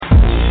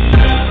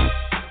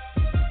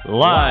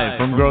Live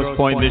from Grosse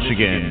Pointe,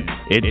 Michigan,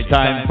 it's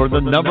time for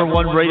the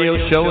 #1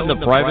 radio show in the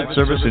private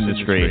service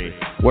industry,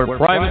 where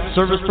private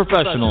service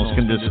professionals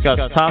can discuss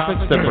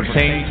topics that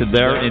pertain to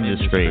their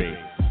industry.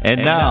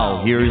 And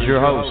now, here is your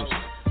host,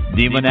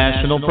 DEMA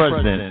National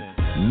President,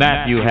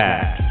 Matthew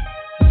Hack.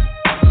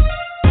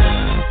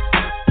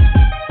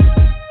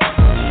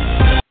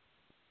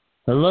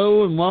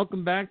 Hello and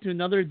welcome back to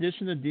another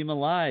edition of DEMA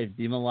Live.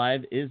 DEMA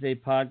Live is a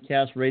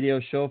podcast radio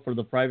show for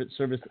the private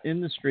service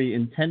industry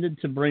intended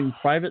to bring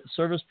private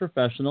service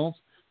professionals,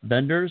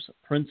 vendors,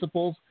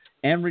 principals,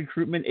 and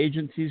recruitment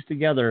agencies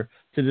together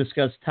to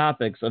discuss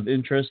topics of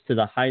interest to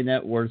the high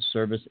net worth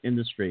service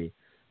industry.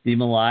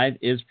 DEMA Live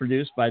is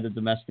produced by the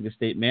Domestic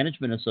Estate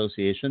Management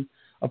Association,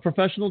 a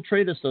professional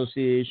trade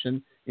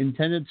association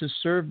intended to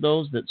serve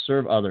those that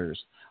serve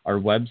others. Our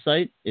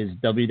website is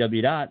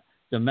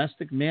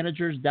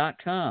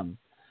www.domesticmanagers.com.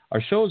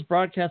 Our show is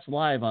broadcast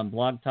live on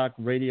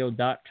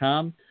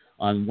blogtalkradio.com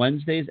on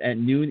Wednesdays at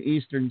noon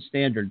Eastern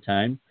Standard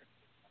Time.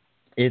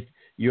 If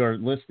you are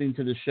listening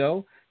to the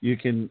show, you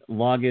can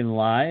log in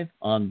live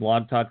on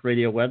Blog Talk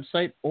Radio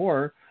website,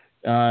 or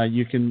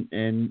you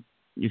can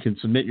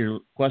submit your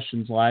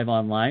questions live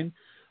online.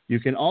 You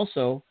can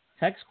also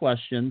text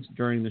questions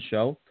during the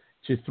show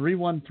to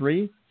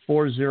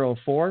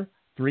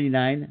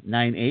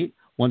 313-404-3998.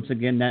 Once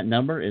again, that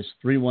number is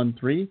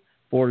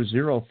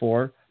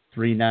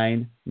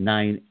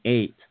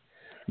 313-404-3998.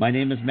 My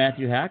name is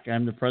Matthew Hack.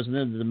 I'm the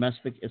president of the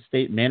Domestic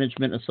Estate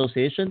Management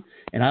Association,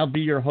 and I'll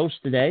be your host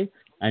today.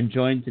 I'm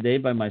joined today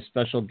by my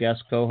special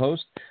guest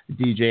co-host,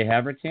 DJ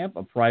Haverkamp,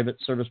 a private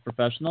service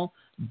professional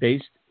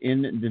based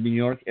in the New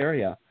York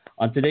area.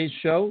 On today's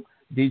show,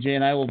 DJ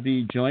and I will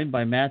be joined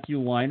by Matthew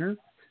Weiner.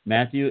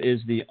 Matthew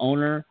is the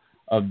owner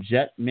of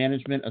Jet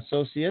Management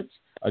Associates,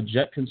 a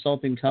jet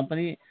consulting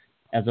company.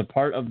 As a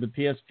part of the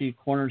PSP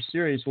Corner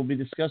series, we'll be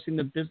discussing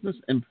the business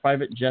and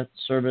private jet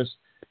service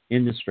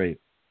industry.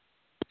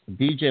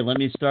 DJ, let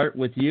me start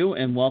with you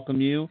and welcome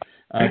you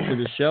to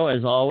the show.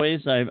 As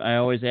always, I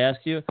always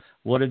ask you,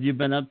 what have you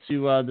been up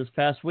to this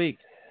past week?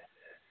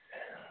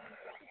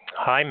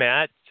 Hi,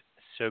 Matt.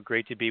 So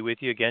great to be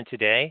with you again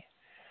today.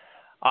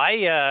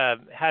 I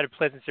had a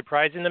pleasant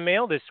surprise in the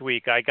mail this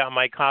week. I got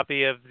my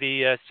copy of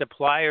the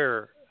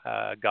supplier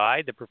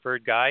guide, the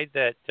preferred guide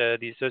that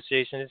the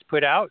association has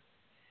put out.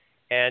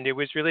 And it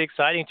was really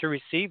exciting to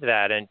receive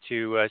that and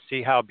to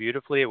see how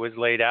beautifully it was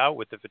laid out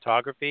with the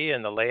photography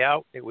and the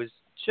layout. It was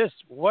just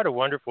what a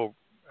wonderful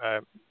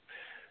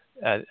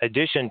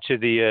addition to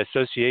the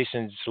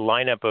association's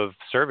lineup of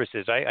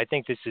services. I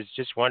think this is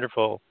just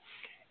wonderful.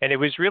 And it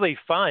was really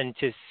fun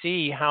to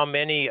see how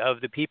many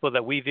of the people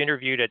that we've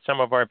interviewed at some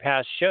of our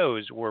past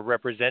shows were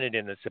represented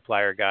in the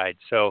supplier guide.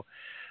 So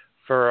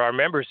for our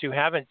members who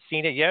haven't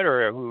seen it yet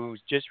or who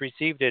just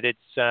received it,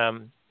 it's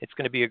going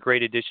to be a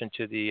great addition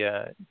to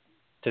the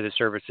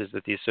services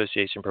that the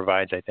association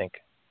provides, I think.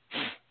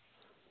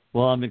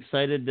 Well, I'm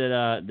excited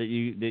that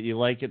you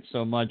like it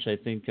so much. I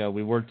think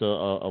we worked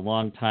a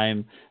long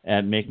time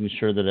at making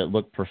sure that it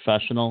looked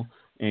professional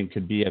and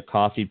could be a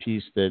coffee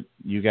piece that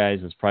you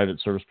guys as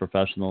private service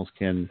professionals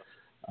can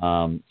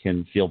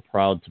feel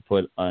proud to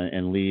put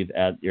and leave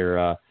at your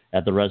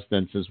at the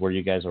residences where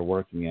you guys are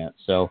working at.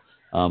 So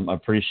I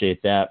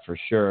appreciate that for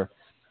sure.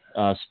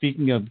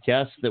 Speaking of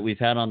guests that we've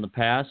had on the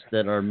past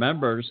that are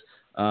members,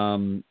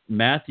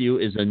 Matthew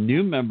is a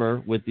new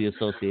member with the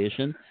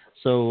association.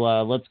 So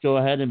let's go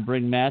ahead and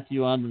bring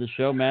Matthew onto the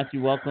show.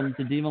 Matthew, welcome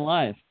to DEMA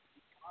Live.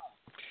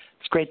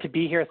 It's great to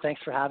be here.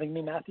 Thanks for having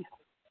me, Matthew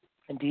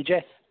and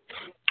DJ.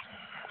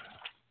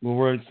 Well,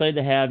 we're excited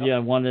to have you. I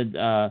wanted,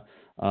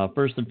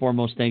 first and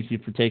foremost, thank you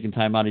for taking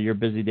time out of your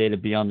busy day to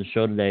be on the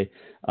show today.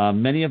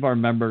 Many of our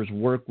members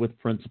work with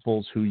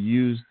principals who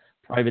use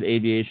private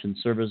aviation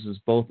services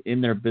both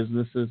in their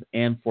businesses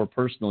and for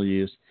personal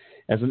use.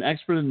 As an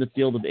expert in the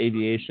field of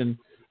aviation,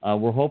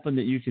 we're hoping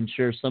that you can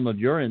share some of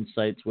your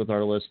insights with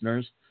our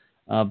listeners.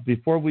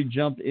 Before we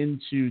jump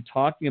into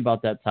talking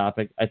about that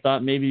topic, I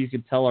thought maybe you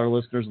could tell our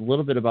listeners a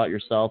little bit about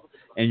yourself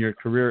and your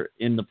career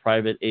in the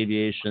private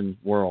aviation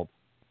world.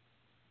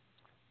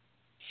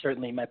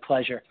 Certainly, my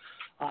pleasure.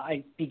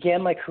 I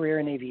began my career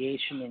in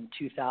aviation in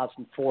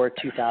 2004,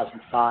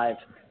 2005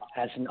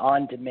 as an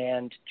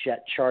on-demand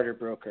jet charter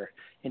broker.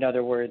 In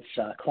other words,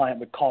 a client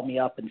would call me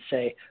up and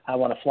say, I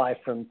want to fly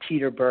from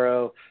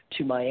Teterboro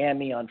to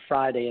Miami on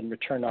Friday and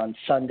return on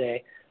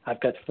Sunday. I've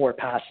got 4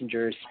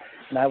 passengers.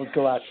 And I would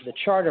go out to the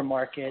charter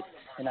market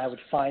and I would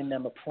find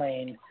them a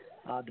plane,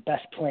 the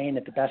best plane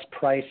at the best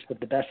price with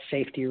the best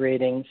safety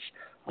ratings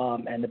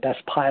and the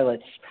best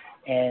pilots,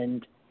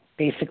 and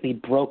basically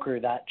broker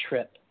that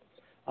trip.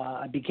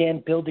 I began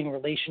building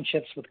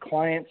relationships with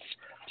clients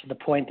to the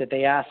point that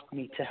they asked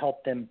me to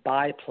help them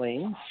buy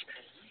planes,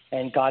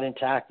 and got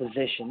into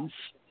acquisitions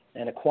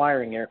and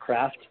acquiring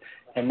aircraft.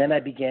 And then I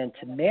began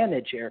to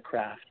manage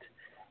aircraft.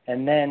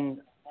 And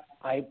then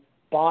I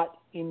bought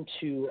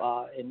into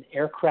an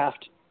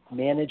aircraft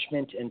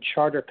management and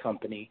charter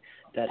company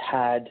that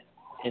had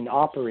an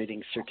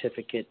operating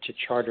certificate to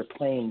charter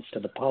planes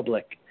to the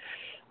public.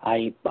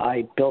 I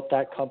built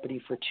that company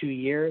for 2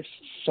 years,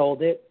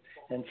 sold it,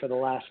 and for the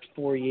last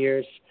 4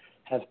 years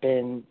have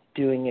been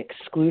doing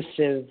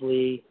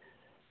exclusively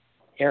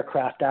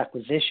aircraft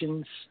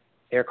acquisitions,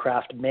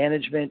 aircraft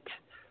management,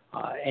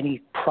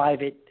 any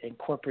private and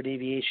corporate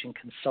aviation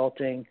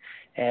consulting,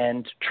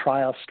 and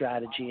trial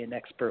strategy and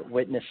expert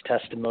witness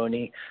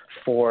testimony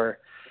for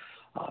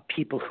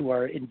people who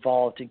are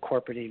involved in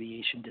corporate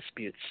aviation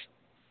disputes.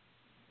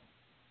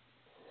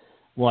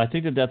 Well, I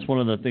think that's one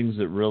of the things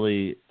that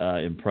really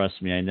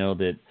impressed me. I know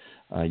that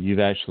you've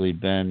actually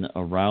been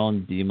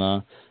around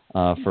DEMA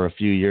for a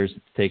few years.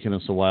 It's taken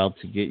us a while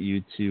to get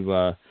you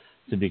to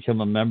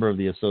become a member of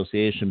the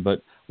association,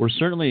 but we're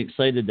certainly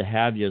excited to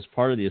have you as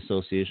part of the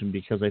association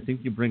because I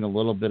think you bring a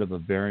little bit of a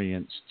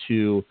variance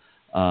to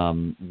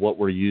what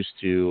we're used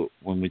to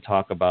when we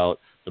talk about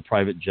the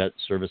private jet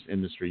service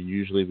industry.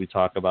 Usually we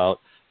talk about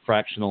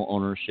fractional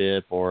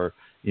ownership or,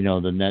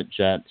 the net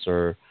jets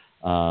or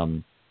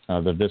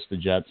the Vista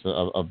jets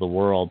of the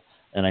world.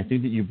 And I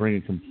think that you bring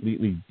a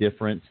completely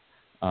different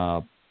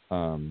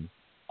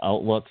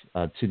outlook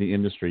to the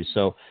industry.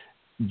 So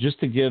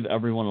just to give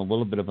everyone a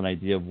little bit of an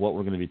idea of what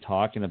we're going to be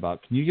talking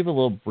about, can you give a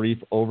little brief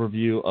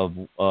overview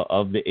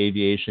of the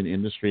aviation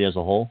industry as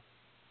a whole?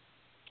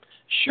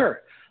 Sure.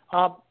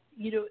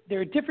 There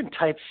are different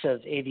types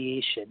of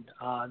aviation.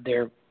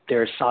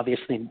 There's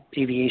obviously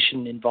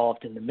aviation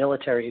involved in the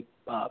military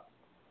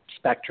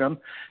spectrum.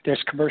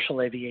 There's commercial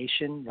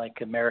aviation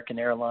like American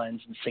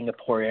Airlines and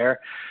Singapore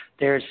Air.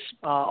 There's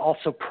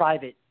also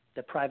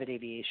the private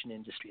aviation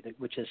industry,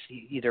 which is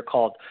either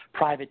called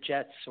private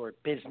jets or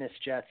business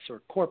jets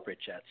or corporate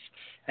jets.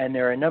 And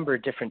there are a number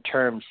of different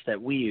terms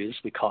that we use.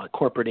 We call it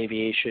corporate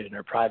aviation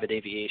or private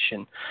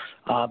aviation,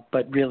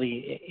 but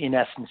really, in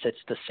essence,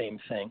 it's the same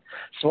thing.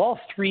 So all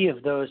three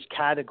of those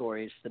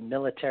categories, the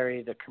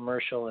military, the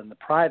commercial, and the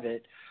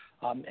private,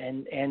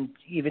 and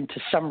even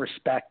to some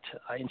respect,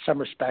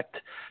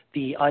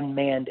 the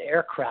unmanned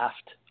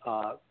aircraft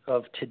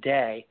of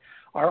today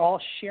are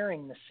all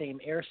sharing the same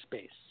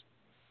airspace.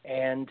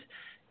 And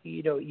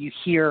you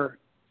hear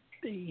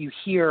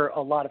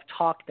a lot of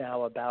talk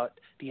now about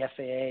the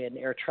FAA and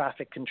air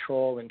traffic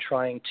control and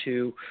trying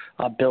to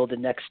build a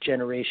next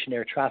generation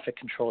air traffic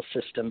control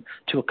system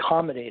to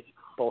accommodate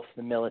both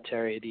the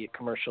military, the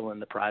commercial,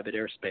 and the private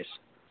airspace.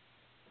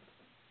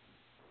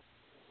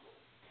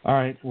 All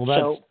right.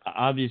 Well,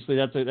 obviously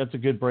that's a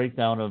good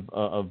breakdown of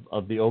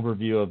the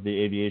overview of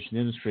the aviation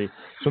industry.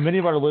 So many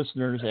of our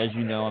listeners, as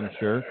you know, I'm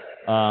sure,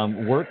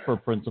 work for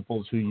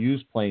principals who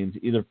use planes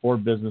either for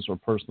business or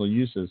personal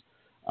uses.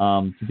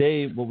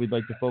 Today, what we'd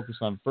like to focus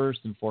on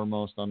first and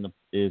foremost on the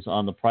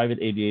private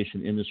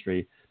aviation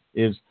industry.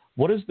 Is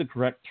what is the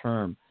correct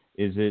term?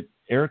 Is it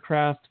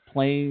aircraft,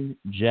 plane,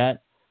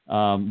 jet?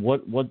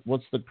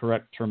 What's the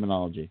correct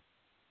terminology?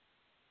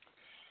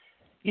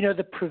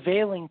 The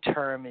prevailing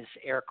term is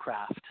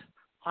aircraft.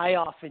 I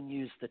often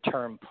use the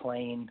term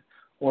plane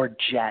or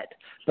jet,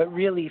 but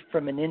really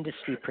from an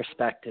industry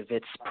perspective,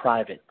 it's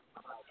private.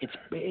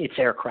 It's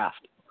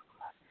aircraft.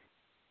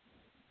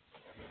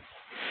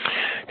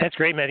 That's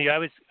great, Matthew.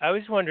 I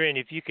was wondering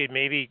if you could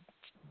maybe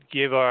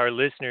give our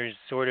listeners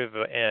sort of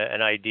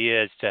an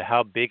idea as to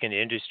how big an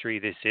industry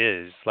this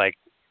is. Like,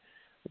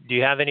 do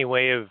you have any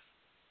way of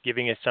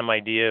giving us some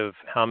idea of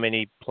how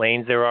many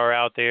planes there are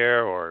out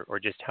there or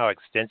just how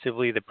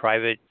extensively the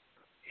private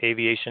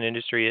aviation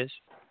industry is?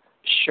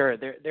 Sure.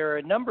 There are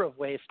a number of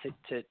ways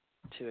to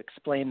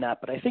explain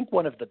that, but I think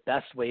one of the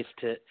best ways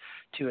to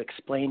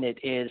explain it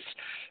is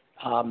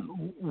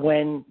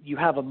when you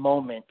have a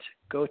moment,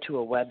 go to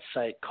a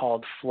website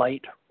called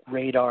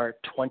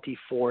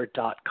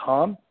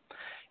flightradar24.com,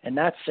 and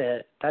that's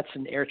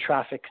an air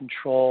traffic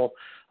control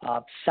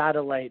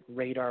satellite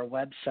radar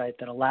website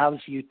that allows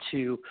you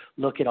to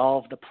look at all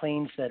of the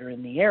planes that are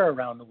in the air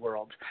around the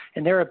world.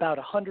 And there are about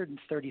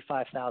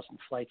 135,000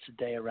 flights a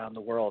day around the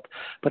world.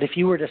 But if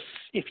you were to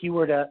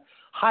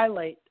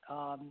highlight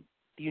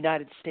the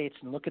United States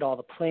and look at all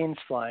the planes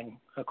flying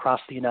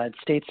across the United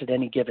States at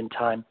any given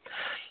time,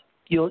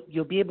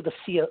 you'll be able to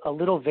see a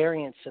little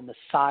variance in the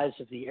size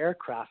of the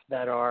aircraft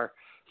that are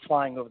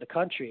flying over the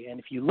country. And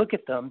if you look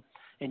at them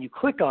and you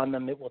click on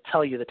them, it will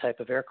tell you the type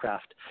of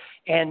aircraft.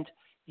 And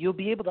you'll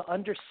be able to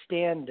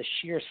understand the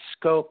sheer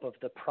scope of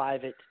the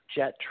private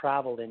jet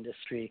travel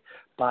industry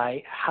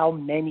by how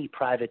many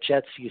private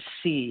jets you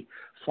see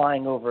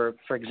flying over,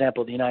 for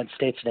example, the United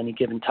States at any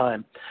given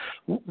time.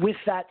 With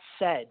that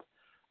said,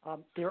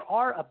 there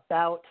are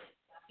about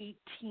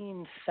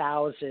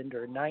 18,000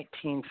 or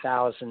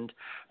 19,000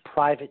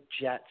 private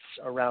jets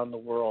around the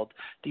world.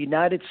 The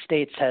United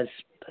States has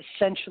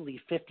essentially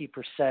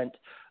 50%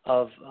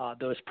 of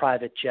those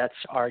private jets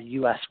are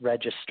U.S.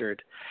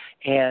 registered.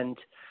 And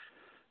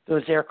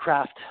those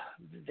aircraft,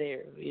 they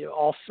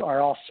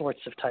are all sorts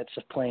of types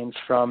of planes,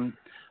 from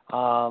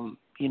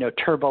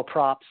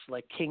turboprops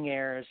like King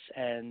Airs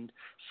and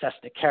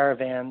Cessna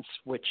Caravans,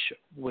 which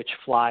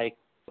fly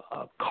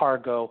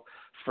cargo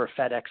for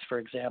FedEx, for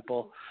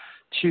example,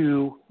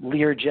 to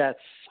Learjets,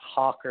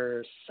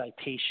 Hawkers,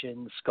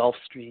 Citations,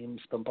 Gulfstreams,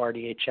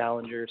 Bombardier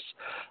Challengers.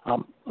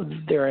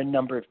 There are a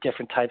number of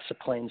different types of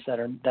planes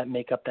that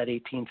make up that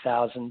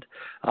 18,000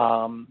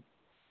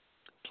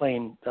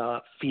 plane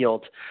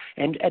field.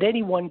 And at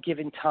any one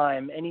given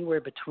time, anywhere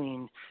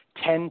between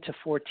 10 to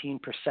 14%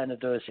 of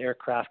those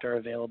aircraft are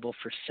available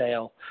for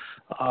sale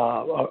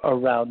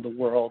around the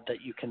world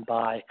that you can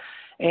buy.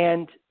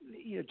 And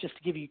just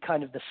to give you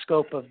kind of the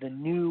scope of the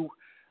new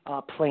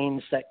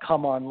planes that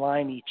come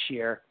online each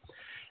year,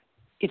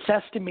 it's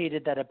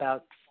estimated that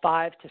about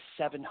 500 to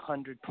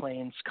 700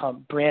 planes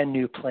brand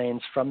new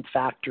planes from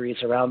factories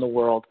around the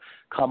world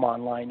come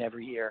online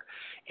every year.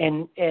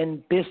 And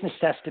business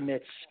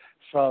estimates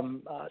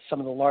from some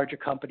of the larger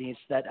companies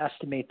that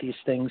estimate these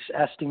things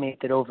estimate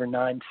that over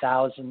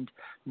 9,000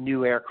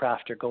 new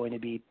aircraft are going to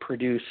be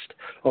produced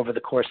over the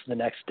course of the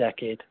next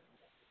decade.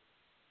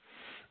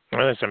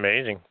 Well, that's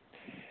amazing.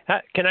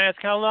 Can I ask,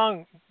 how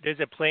long does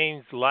a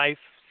plane's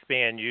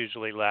lifespan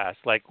usually last?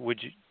 Like, would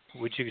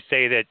you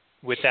say that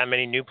with that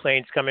many new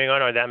planes coming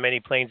on, are that many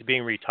planes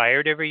being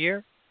retired every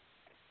year?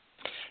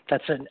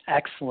 That's an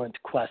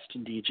excellent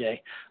question,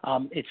 DJ.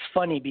 It's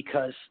funny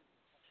because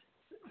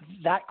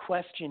that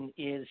question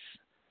is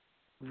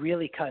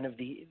really kind of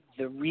the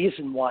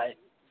reason why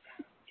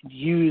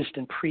used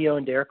and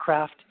pre-owned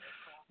aircraft,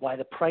 why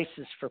the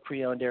prices for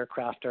pre-owned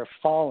aircraft are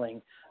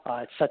falling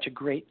at such a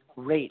great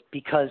rate,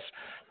 because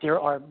there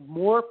are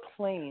more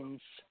planes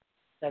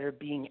that are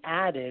being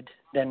added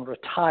than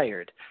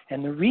retired.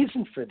 And the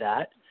reason for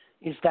that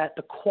is that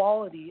the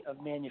quality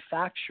of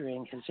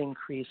manufacturing has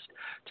increased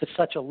to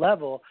such a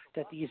level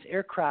that these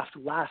aircraft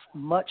last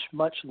much,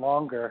 much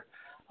longer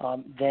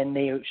than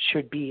they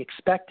should be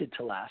expected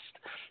to last.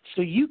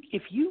 So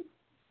if you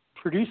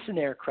produce an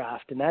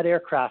aircraft and that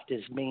aircraft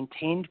is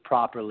maintained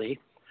properly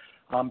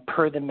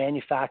per the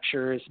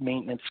manufacturer's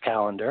maintenance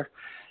calendar,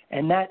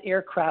 and that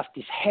aircraft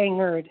is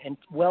hangared and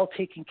well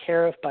taken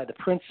care of by the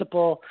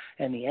principal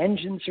and the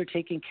engines are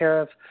taken care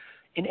of,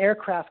 an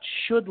aircraft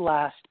should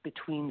last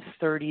between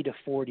 30 to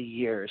 40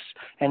 years.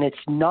 And it's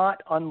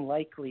not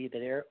unlikely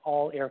that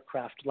all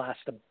aircraft last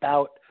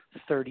about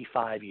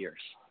 35 years.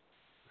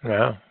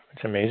 Wow,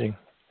 that's amazing.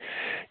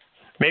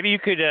 Maybe you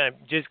could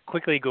just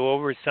quickly go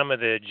over some of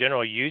the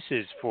general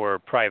uses for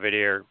private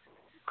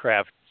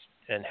aircraft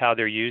and how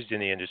they're used in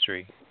the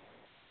industry.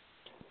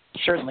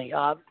 Certainly,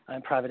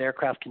 private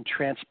aircraft can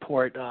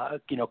transport,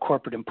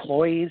 corporate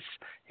employees.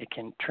 They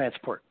can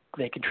transport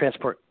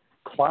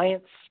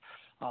clients.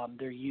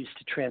 They're used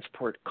to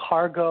transport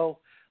cargo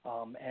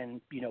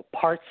and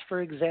parts,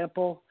 for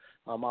example.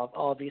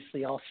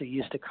 Obviously, also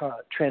used to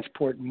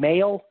transport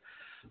mail.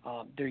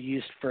 They're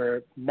used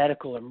for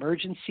medical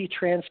emergency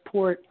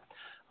transport.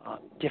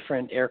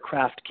 Different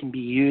aircraft can be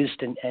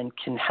used and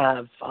can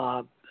have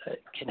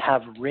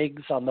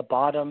rigs on the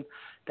bottom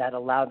that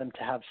allow them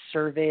to have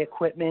survey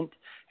equipment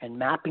and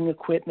mapping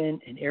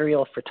equipment and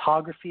aerial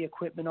photography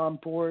equipment on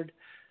board.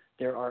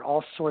 There are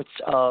all sorts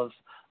of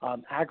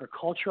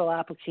agricultural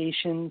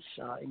applications,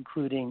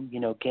 including,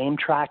 game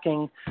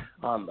tracking.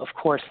 Of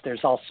course,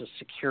 there's also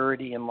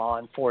security and law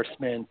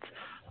enforcement,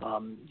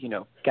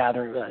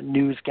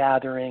 news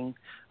gathering,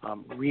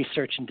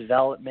 research and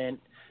development,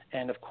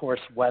 and of course,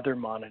 weather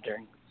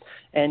monitoring.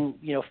 And,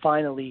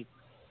 finally,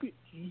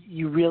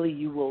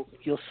 you'll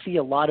see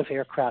a lot of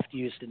aircraft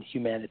used in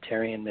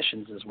humanitarian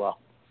missions as well.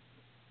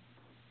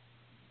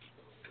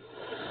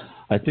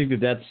 I think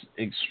that's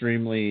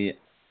extremely.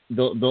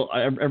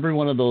 Every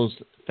one of those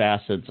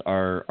facets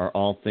are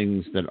all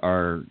things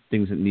that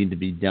need to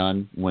be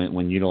done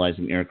when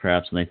utilizing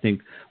aircrafts. And I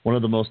think one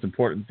of the most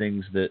important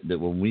things that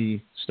when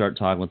we start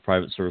talking with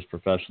private service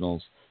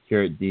professionals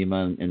here at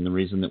DEMA, and the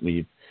reason that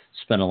we've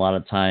spent a lot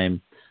of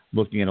time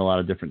looking at a lot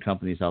of different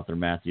companies out there,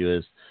 Matthew,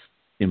 is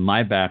in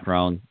my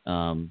background,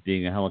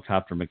 being a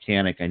helicopter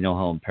mechanic, I know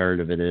how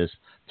imperative it is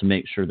to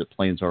make sure that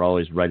planes are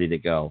always ready to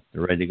go.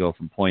 They're ready to go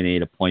from point A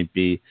to point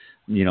B,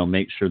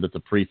 make sure that the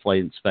pre-flight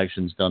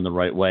inspection is done the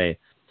right way.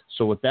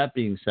 So with that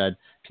being said,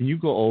 can you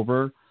go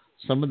over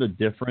some of the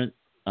differences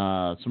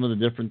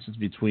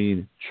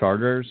between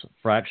charters,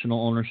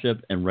 fractional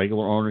ownership, and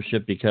regular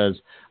ownership? Because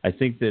I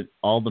think that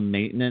all the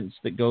maintenance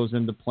that goes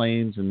into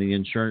planes and the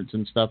insurance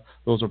and stuff,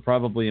 those are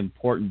probably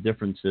important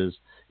differences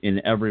in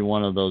every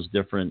one of those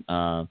different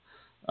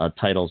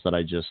titles that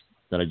I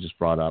just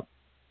brought up.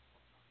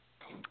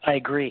 I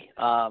agree.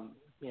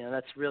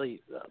 That's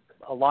really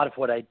a lot of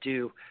what I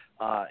do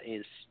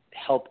is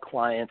help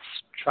clients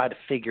try to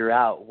figure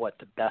out what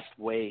the best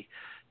way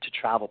to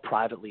travel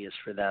privately is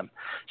for them.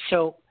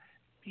 So,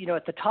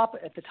 at the top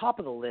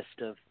of the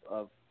list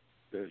of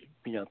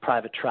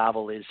private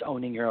travel is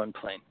owning your own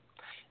plane,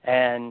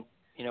 and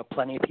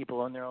plenty of people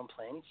own their own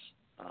planes.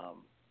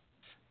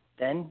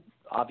 Then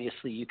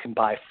obviously you can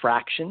buy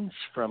fractions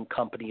from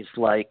companies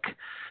like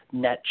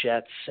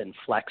NetJets and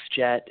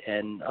FlexJet,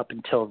 and up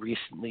until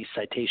recently,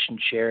 Citation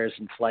Shares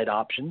and Flight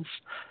Options.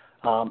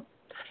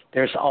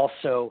 There's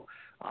also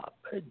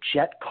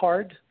jet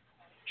card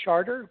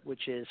charter,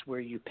 which is where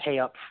you pay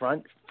up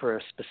front for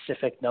a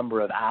specific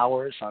number of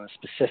hours on a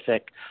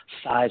specific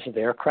size of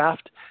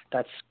aircraft.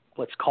 That's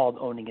what's called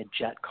owning a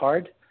jet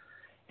card.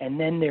 And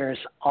then there's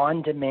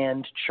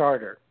on-demand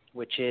charter,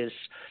 which is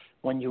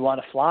when you want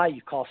to fly,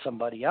 you call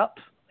somebody up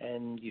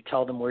and you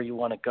tell them where you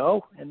want to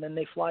go, and then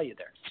they fly you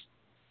there.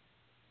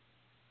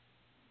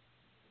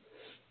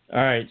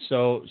 All right.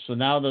 So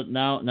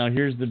now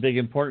here's the big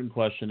important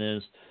question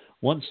is,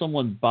 once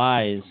someone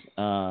buys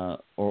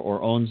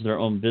or owns their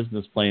own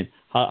business plane,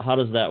 how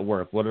does that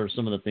work? What are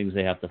some of the things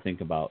they have to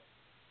think about?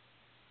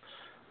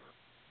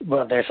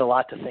 Well, there's a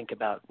lot to think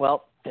about.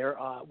 Well,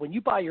 when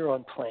you buy your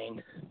own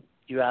plane,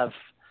 there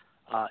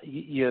are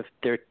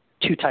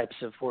two types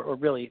of, or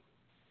really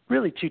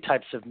two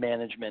types of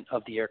management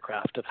of the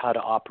aircraft, of how to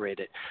operate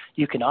it.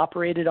 You can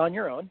operate it on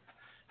your own,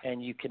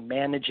 and you can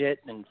manage it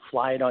and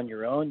fly it on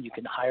your own. You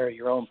can hire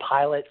your own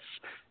pilots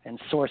and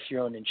source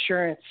your own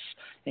insurance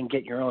and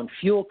get your own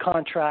fuel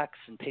contracts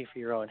and pay for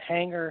your own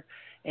hangar,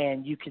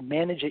 and you can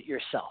manage it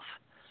yourself.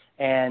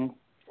 And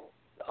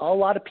a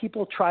lot of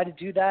people try to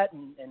do that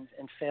and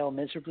fail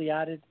miserably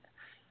at it.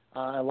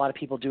 A lot of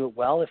people do it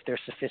well if they're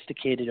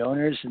sophisticated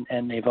owners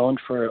and they've owned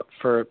for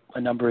a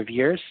number of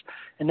years.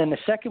 And then the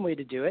second way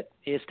to do it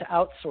is to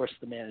outsource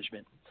the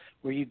management,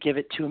 where you give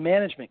it to a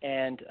management,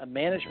 and a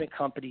management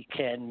company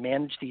can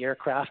manage the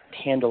aircraft,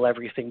 handle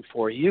everything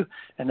for you,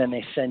 and then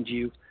they send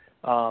you,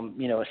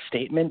 a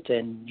statement,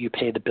 and you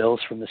pay the bills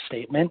from the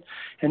statement.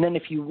 And then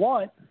if you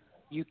want,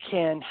 you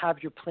can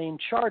have your plane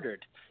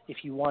chartered.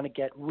 If you want to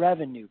get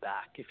revenue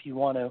back, if you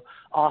want to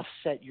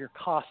offset your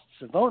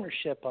costs of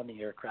ownership on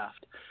the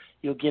aircraft,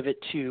 you'll give it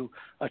to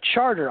a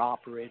charter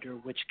operator,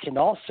 which can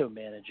also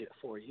manage it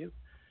for you,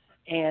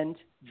 and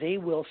they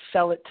will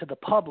sell it to the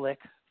public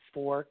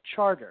for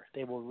charter.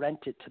 They will rent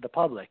it to the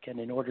public, and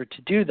in order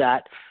to do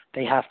that,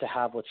 they have to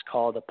have what's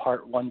called a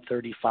Part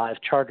 135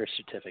 charter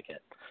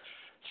certificate.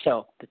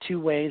 So the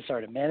two ways are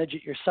to manage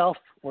it yourself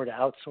or to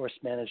outsource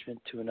management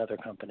to another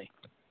company.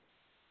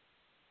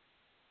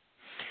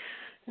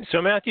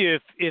 So Matthew,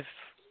 if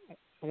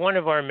one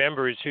of our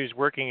members who's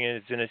working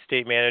as an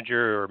estate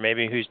manager, or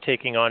maybe who's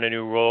taking on a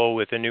new role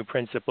with a new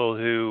principal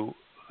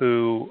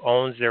who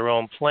owns their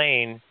own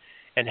plane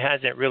and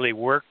hasn't really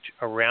worked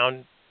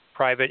around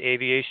private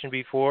aviation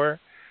before,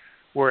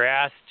 were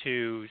asked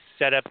to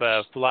set up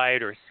a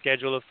flight or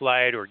schedule a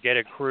flight or get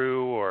a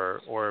crew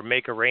or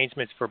make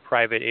arrangements for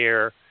private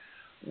air,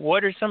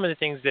 what are some of the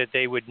things that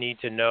they would need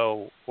to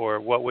know, or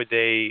what would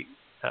they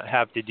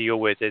have to deal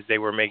with as they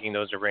were making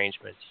those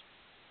arrangements?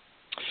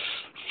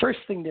 First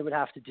thing they would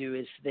have to do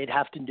is they'd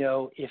have to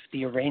know if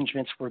the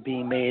arrangements were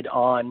being made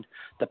on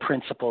the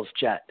principal's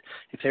jet.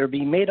 If they were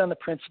being made on the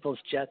principal's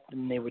jet,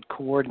 then they would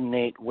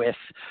coordinate with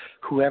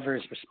whoever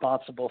is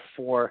responsible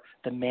for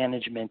the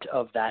management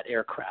of that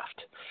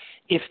aircraft.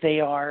 If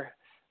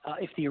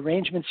the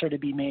arrangements are to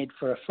be made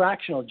for a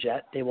fractional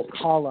jet, they will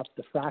call up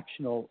the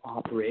fractional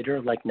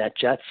operator, like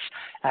NetJets,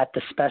 at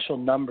the special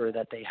number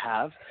that they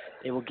have.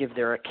 They will give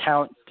their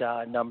account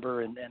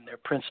number and their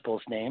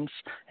principal's names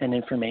and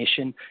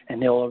information,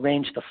 and they'll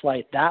arrange the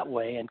flight that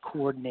way and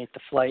coordinate the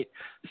flight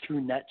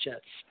through NetJets.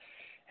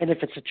 And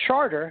if it's a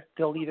charter,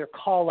 they'll either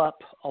call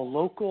up a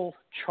local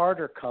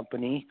charter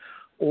company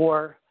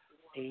or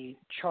a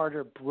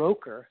charter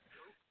broker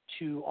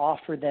to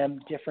offer them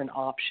different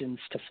options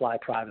to fly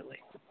privately.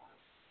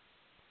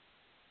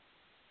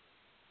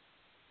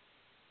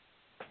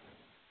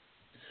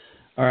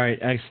 All right,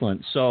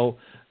 excellent. So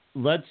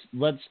let's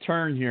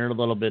turn here a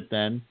little bit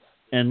then,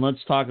 and let's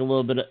talk a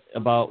little bit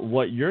about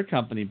what your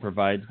company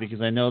provides,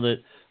 because I know that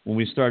when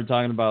we started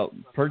talking about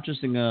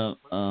purchasing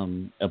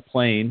a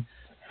plane,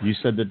 you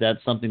said that that's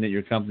something that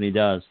your company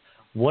does.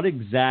 What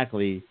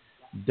exactly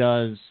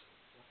does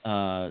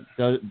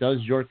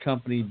your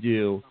company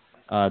do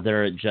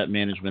there at Jet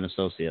Management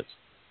Associates?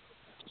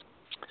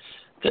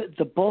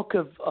 The bulk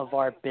of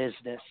our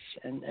business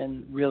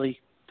and really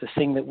the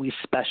thing that we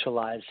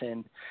specialize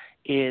in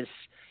is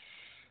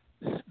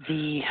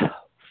the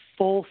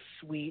full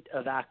suite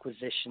of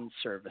acquisition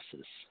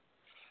services.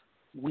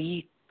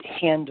 We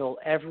handle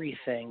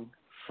everything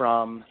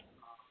from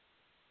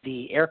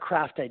the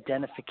aircraft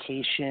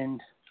identification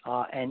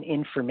and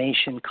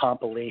information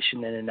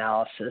compilation and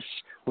analysis,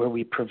 where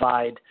we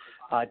provide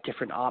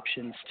different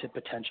options to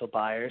potential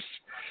buyers.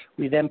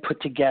 We then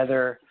put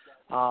together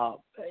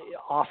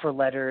offer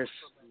letters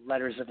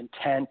of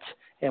intent,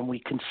 and we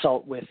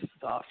consult with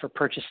for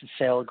purchase and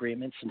sale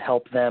agreements and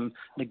help them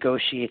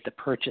negotiate the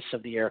purchase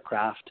of the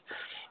aircraft.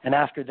 And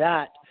after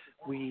that,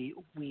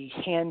 we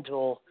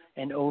handle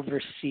and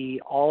oversee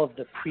all of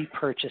the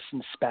pre-purchase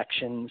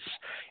inspections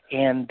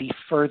and the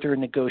further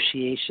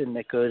negotiation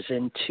that goes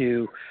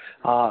into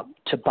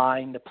to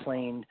buying the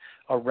plane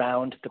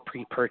around the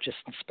pre-purchase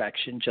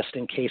inspection, just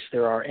in case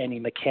there are any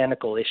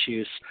mechanical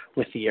issues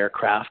with the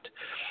aircraft.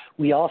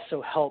 We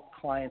also help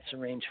clients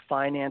arrange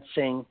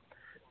financing.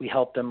 We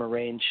help them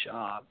arrange,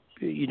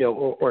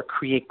 or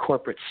create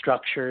corporate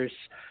structures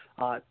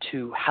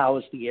to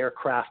house the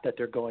aircraft that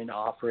they're going to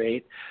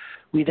operate.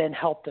 We then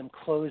help them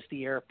close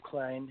the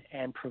airplane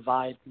and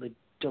provide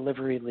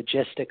delivery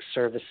logistics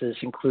services,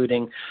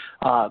 including,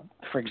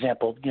 for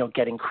example,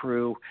 getting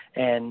crew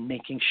and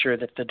making sure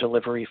that the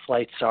delivery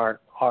flights are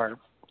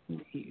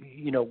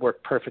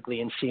work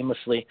perfectly and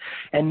seamlessly.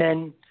 And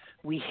then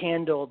we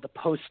handle the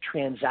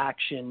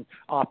post-transaction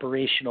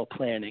operational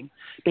planning.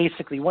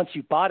 Basically, once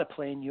you bought a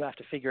plane, you have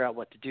to figure out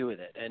what to do with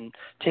it. And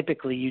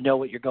typically, you know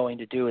what you're going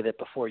to do with it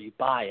before you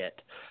buy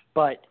it.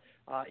 But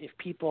if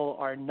people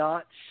are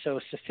not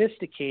so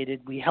sophisticated,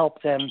 we help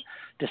them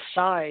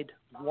decide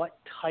what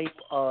type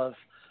of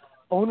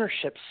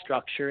ownership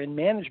structure and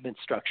management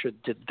structure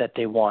that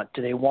they want.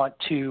 Do they want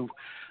to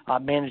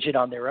manage it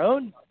on their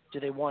own? Do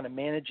they want to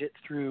manage it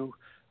through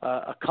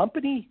a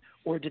company,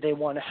 or do they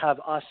want to have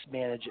us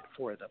manage it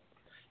for them?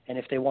 And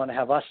if they want to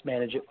have us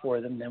manage it for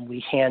them, then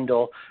we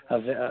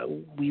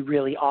we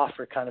really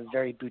offer kind of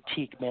very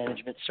boutique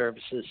management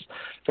services,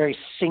 very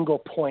single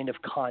point of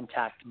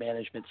contact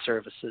management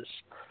services.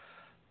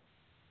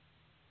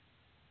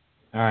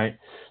 All right.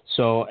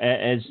 So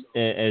as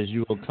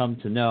you will come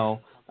to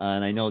know,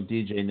 and I know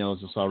DJ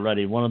knows this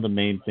already, one of the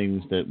main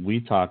things that we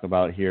talk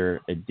about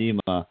here at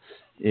DEMA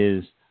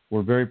is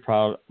we're very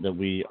proud that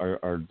we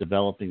are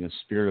developing a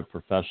spirit of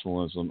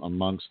professionalism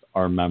amongst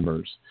our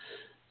members.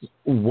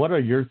 What are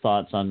your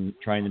thoughts on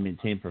trying to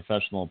maintain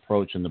professional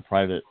approach in the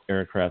private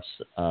aircraft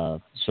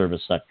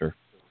service sector?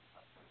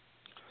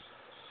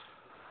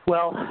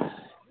 Well,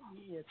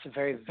 it's a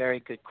very,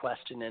 very good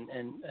question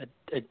and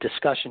a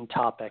discussion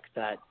topic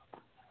that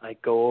I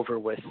go over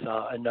with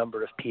a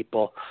number of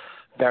people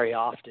very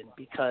often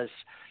because,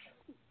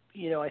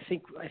 I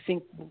think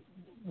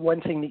one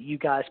thing that you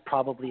guys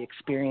probably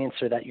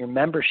experience or that your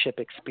membership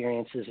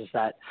experiences is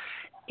that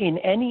in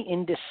any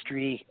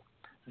industry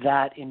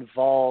that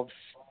involves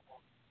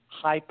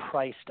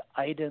high-priced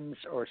items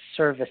or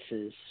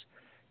services,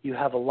 you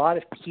have a lot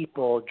of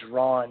people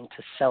drawn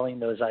to selling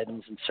those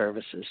items and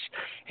services,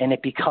 and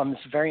it becomes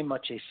very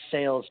much a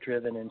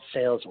sales-driven and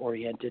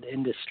sales-oriented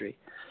industry.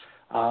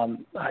 I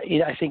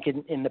think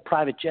in the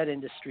private jet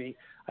industry,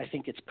 I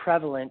think it's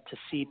prevalent to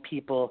see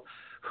people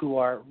who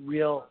are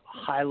real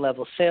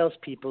high-level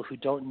salespeople who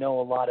don't know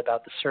a lot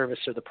about the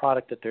service or the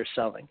product that they're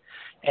selling.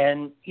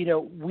 And,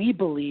 we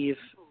believe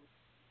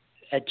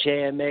at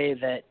JMA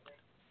that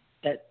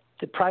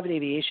the private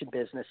aviation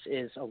business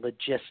is a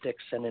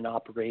logistics and an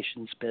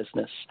operations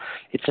business.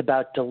 It's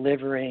about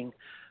delivering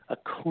a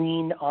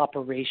clean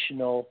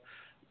operational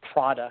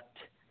product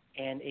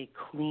and a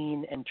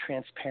clean and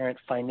transparent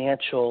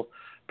financial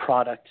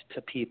product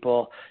to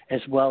people,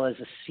 as well as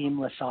a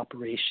seamless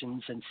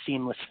operations and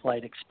seamless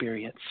flight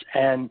experience.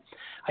 And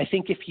I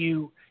think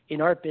in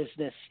our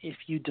business, if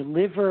you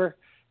deliver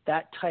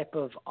that type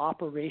of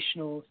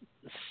operational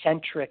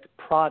centric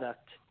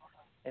product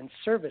and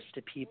service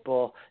to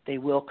people, they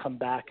will come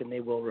back and they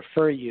will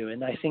refer you.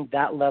 And I think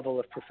that level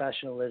of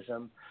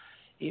professionalism,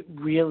 it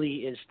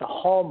really is the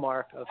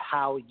hallmark of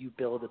how you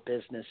build a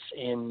business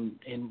in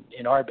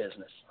our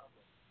business.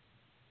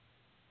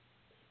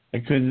 I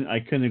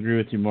couldn't agree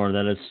with you more.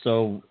 That is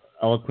so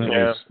eloquently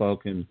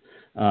spoken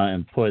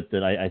and put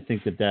that I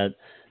think that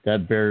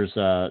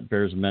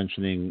bears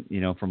mentioning,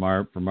 from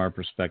our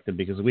perspective,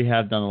 because we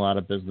have done a lot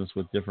of business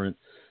with different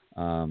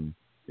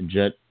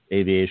jet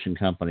aviation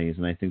companies,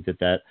 and I think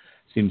that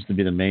seems to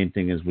be the main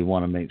thing is we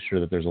want to make sure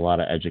that there's a lot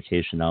of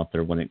education out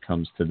there when it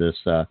comes to this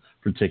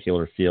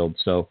particular field.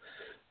 So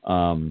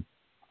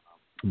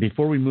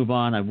before we move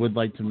on, I would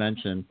like to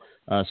mention,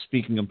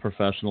 speaking of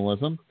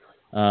professionalism,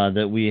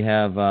 that we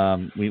have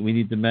we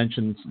need to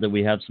mention that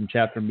we have some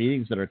chapter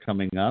meetings that are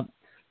coming up.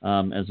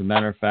 As a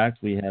matter of fact,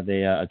 we have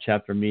a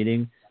chapter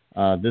meeting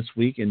this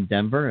week in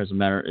Denver.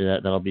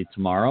 That'll be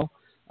tomorrow,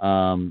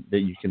 that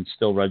you can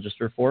still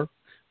register for.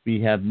 We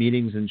have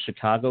meetings in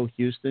Chicago,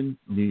 Houston,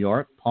 New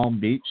York, Palm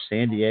Beach,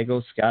 San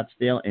Diego,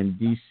 Scottsdale, and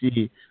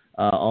D.C.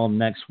 All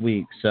next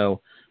week. So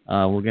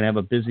we're going to have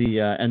a busy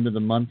end of the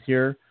month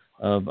here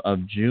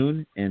of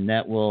June, and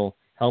that will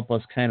help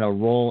us kind of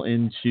roll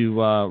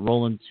into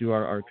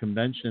our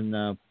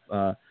convention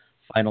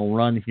final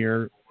run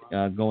here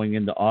going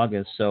into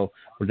August. So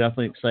we're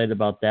definitely excited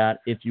about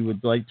that. If you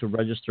would like to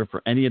register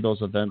for any of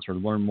those events or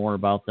learn more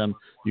about them,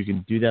 you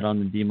can do that on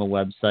the DEMA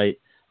website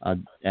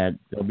at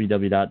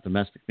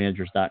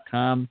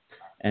www.domesticmanagers.com,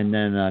 and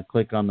then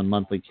click on the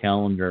monthly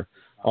calendar.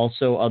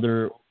 Also,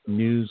 other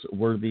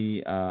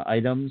newsworthy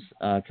items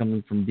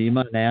coming from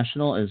DEMA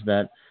National is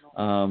that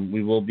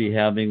we will be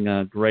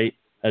having great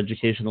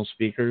educational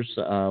speakers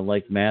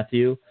like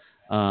Matthew.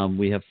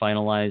 We have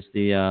finalized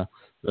the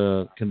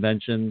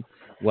convention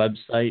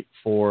website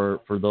for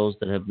those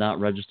that have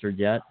not registered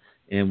yet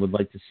and would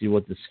like to see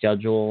what the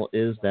schedule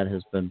is. That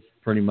has been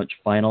pretty much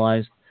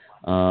finalized.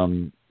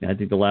 I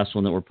think the last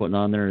one that we're putting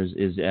on there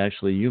is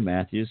actually you,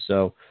 Matthew.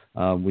 So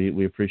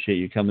we appreciate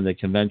you coming to the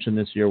convention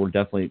this year. We're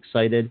definitely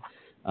excited.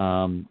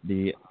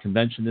 The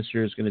convention this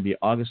year is going to be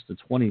August the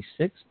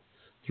 26th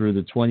through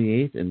the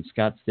 28th in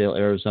Scottsdale,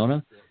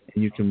 Arizona.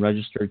 And you can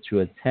register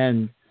to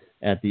attend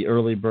at the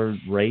early bird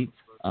rate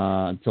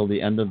until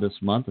the end of this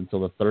month,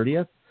 until the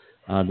 30th.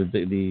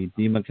 The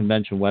DEMA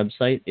convention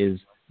website is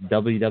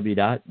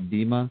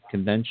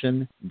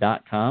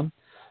www.demaconvention.com.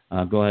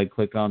 Go ahead,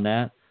 click on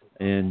that,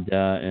 and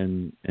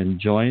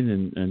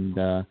join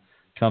and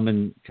come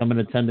and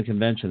attend the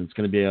convention. It's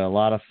going to be a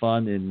lot of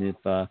fun. And if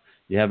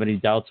you have any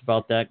doubts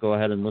about that, go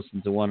ahead and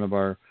listen to one of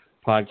our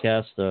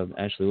podcasts.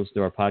 Actually, listen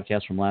to our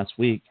podcast from last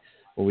week,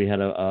 where we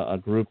had a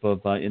group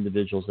of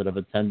individuals that have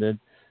attended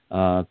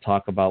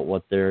talk about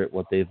what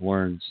they've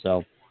learned.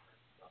 So,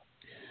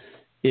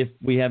 if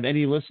we have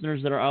any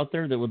listeners that are out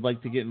there that would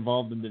like to get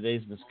involved in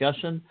today's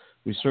discussion,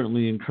 we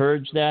certainly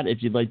encourage that.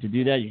 If you'd like to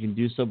do that, you can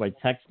do so by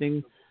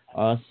texting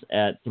us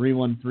at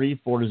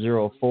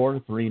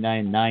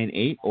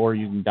 313-404-3998, or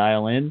you can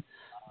dial in.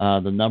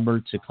 The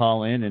number to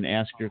call in and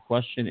ask your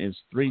question is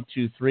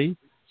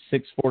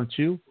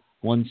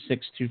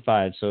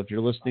 323-642-1625. So if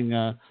you're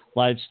listening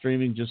live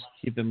streaming, just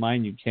keep in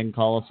mind you can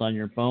call us on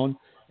your phone,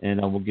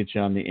 and we'll get you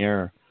on the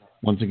air.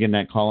 Once again,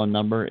 that call-in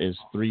number is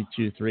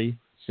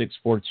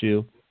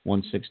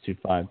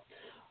 323-642-1625.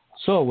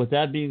 So with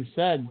that being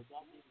said,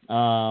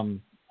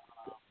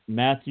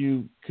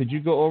 Matthew, could you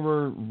go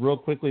over real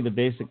quickly the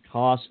basic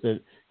costs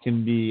that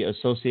can be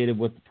associated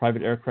with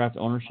private aircraft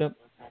ownership?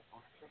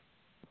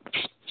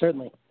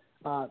 Certainly.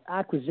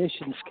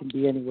 Acquisitions can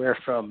be anywhere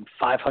from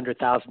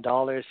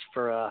 $500,000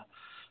 for a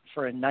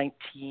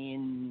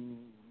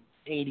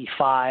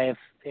 1985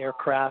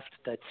 aircraft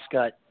that's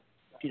got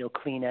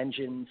clean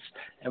engines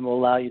and will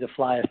allow you to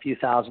fly a few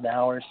thousand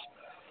hours,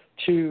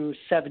 to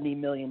 $70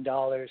 million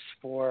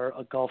for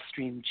a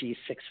Gulfstream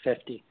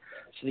G650.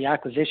 So the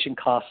acquisition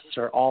costs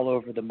are all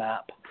over the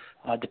map,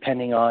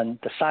 depending on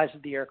the size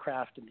of the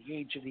aircraft and the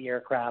age of the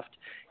aircraft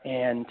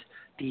and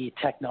the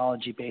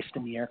technology based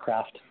in the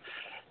aircraft.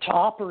 To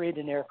operate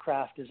an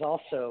aircraft is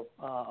also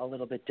a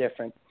little bit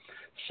different.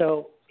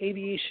 So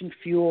aviation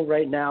fuel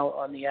right now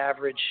on the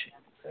average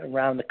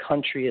around the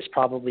country is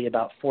probably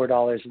about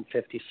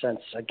 $4.50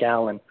 a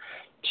gallon.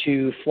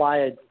 To fly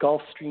a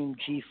Gulfstream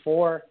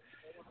G4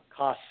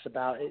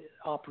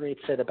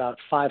 operates at about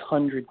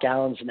 500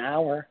 gallons an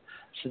hour.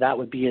 So that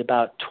would be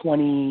about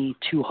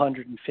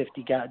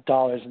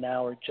 $2,250 an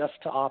hour just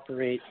to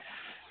operate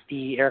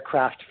the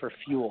aircraft for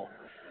fuel.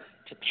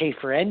 To pay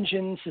for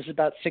engines is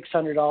about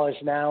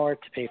 $600 an hour.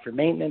 To pay for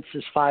maintenance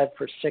is $500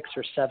 or $600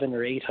 or $700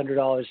 or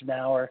 $800 an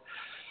hour.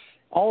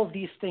 All of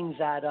these things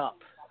add up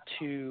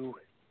to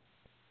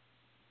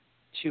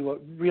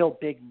real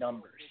big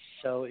numbers.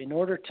 So in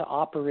order to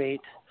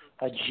operate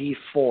a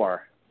G4,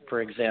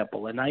 for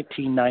example, a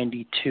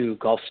 1992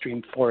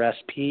 Gulfstream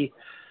 4SP,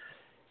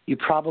 you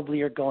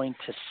probably are going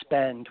to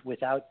spend,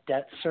 without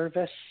debt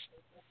service,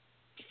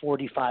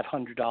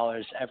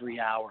 $4,500 every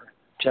hour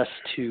just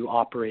to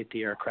operate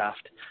the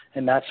aircraft.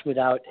 And that's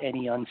without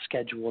any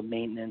unscheduled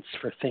maintenance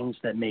for things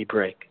that may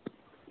break.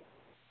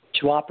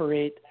 To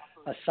operate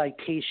a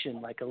Citation,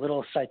 like a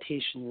little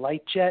Citation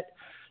light jet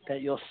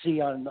that you'll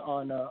see on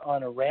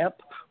a ramp,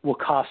 will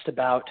cost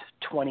about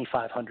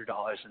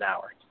 $2,500 an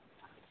hour.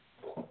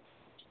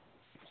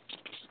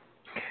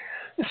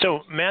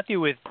 So, Matthew,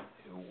 with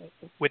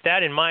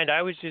that in mind,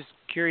 I was just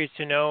curious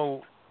to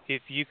know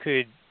if you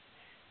could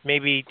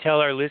maybe tell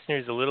our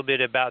listeners a little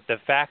bit about the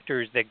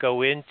factors that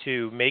go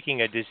into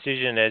making a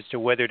decision as to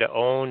whether to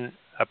own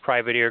a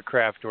private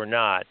aircraft or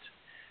not.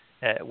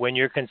 When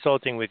you're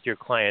consulting with your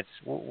clients,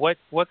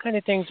 what kind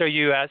of things are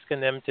you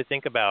asking them to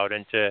think about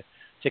and to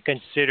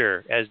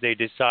consider as they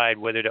decide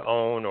whether to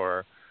own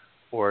or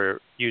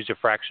use a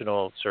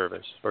fractional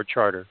service or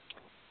charter?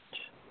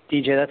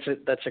 DJ,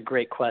 that's a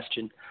great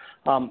question.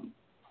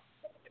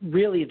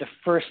 Really, the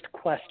first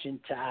question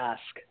to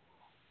ask,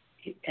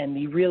 and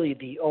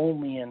the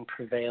only and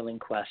prevailing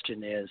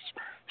question, is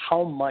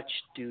how much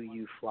do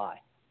you fly?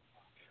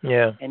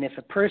 Yeah. And if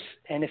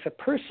a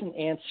person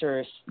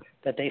answers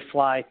that they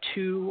fly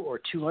 2 or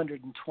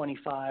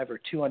 225 or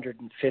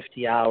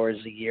 250 hours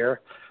a year,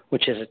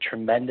 which is a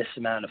tremendous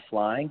amount of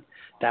flying,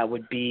 that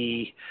would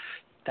be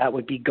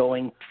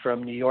going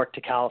from New York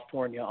to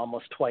California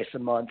almost twice a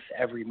month,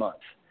 every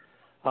month.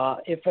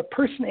 If a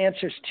person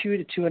answers 2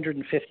 to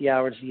 250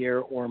 hours a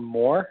year or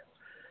more,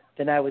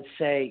 then I would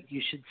say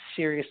you should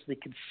seriously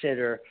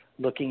consider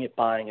looking at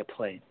buying a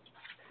plane.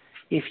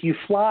 If you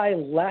fly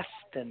less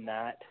than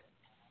that,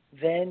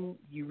 then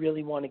you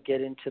really want to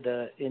get into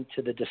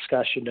the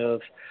discussion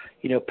of,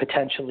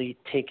 potentially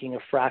taking a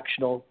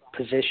fractional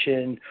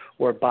position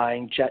or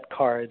buying jet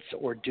cards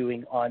or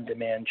doing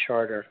on-demand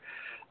charter.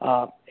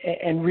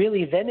 And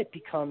really then it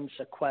becomes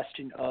a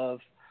question of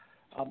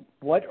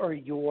what are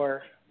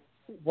your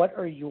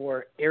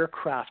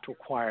aircraft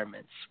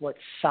requirements? What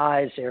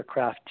size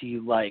aircraft do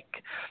you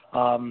like?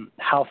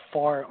 How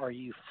far are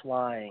you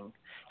flying?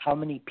 How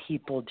many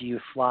people do you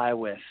fly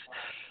with?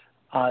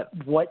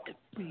 What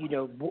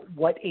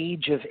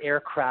age of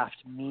aircraft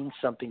means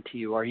something to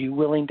you? Are you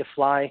willing to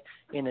fly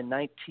in a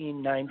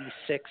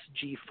 1996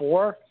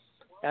 G4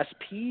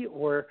 SP,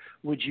 or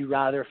would you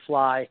rather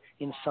fly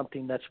in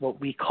something that's what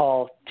we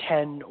call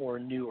 10 or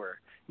newer,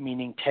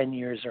 meaning 10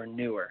 years or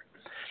newer?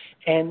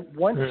 And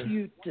once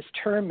you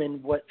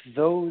determine what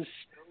those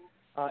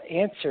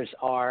answers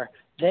are,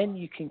 then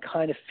you can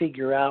kind of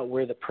figure out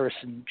where the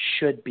person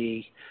should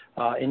be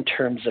in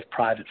terms of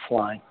private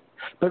flying.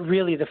 But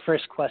really the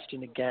first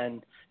question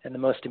again, and the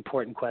most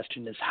important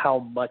question, is how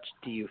much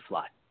do you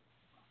fly?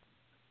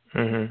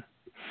 Mm-hmm.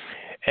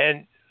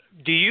 And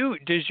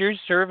does your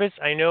service,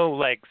 I know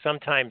like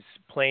sometimes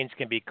planes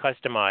can be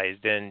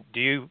customized, and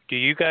do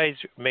you guys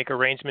make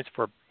arrangements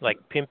for like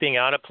pimping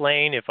out a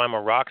plane if I'm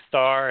a rock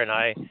star and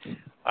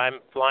I'm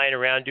flying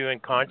around doing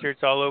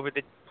concerts all over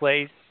the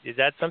place? Is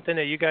that something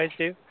that you guys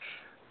do?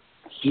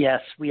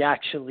 Yes, we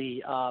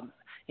actually,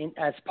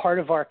 as part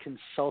of our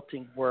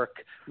consulting work,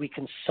 we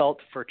consult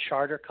for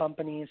charter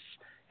companies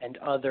and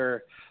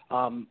other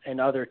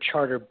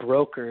charter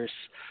brokers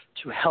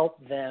to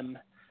help them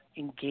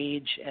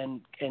engage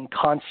and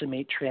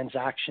consummate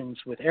transactions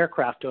with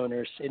aircraft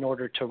owners in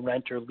order to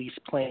rent or lease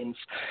planes.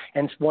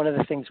 And one of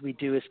the things we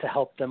do is to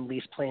help them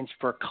lease planes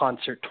for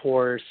concert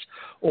tours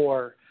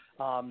or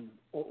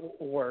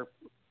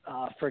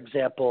for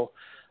example,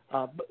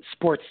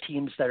 sports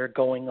teams that are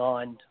going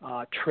on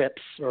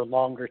trips or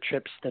longer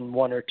trips than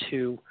one or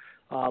two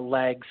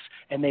legs,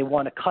 and they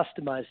want to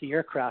customize the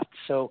aircraft.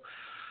 So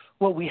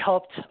what we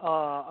helped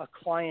a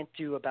client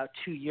do about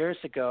 2 years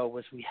ago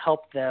was we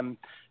helped them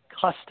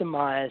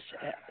customize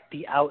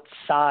the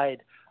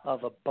outside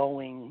of a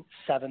Boeing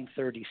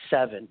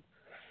 737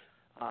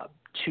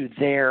 to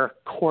their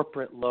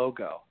corporate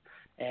logo.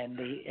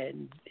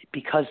 And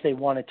because they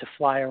wanted to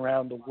fly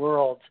around the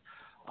world,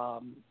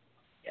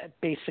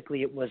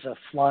 basically it was a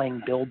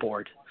flying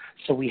billboard.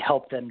 So we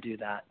helped them do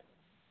that.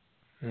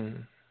 Hmm.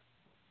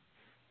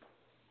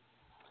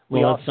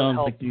 Well, that sounds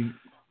like you...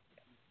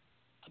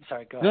 I'm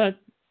sorry, go ahead.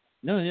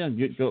 No, yeah,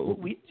 go.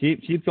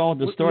 Keep going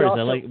with the stories.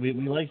 We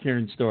like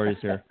hearing stories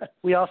here.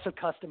 We also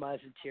customize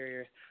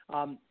interior.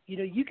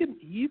 You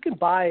can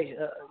buy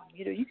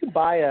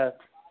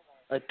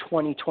a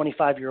 20,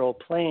 25-year-old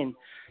plane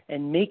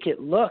and make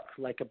it look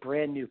like a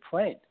brand new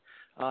plane.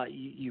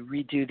 You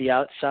redo the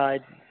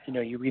outside,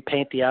 you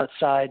repaint the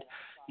outside,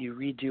 you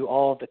redo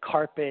all of the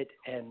carpet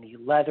and the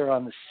leather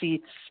on the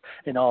seats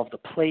and all of the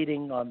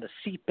plating on the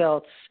seat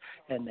belts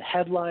and the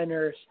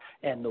headliners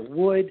and the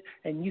wood,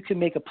 and you can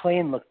make a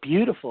plane look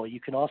beautiful. You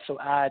can also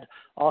add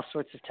all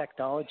sorts of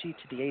technology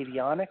to the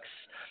avionics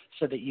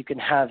so that you can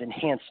have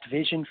enhanced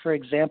vision, for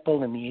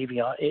example, in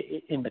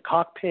the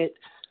cockpit.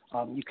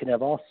 You can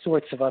have all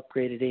sorts of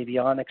upgraded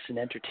avionics and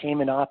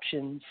entertainment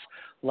options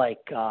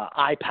like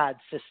iPad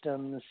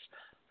systems,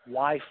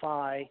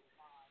 Wi-Fi,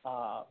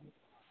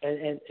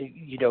 and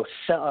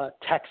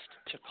text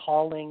to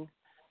calling.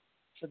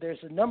 So there's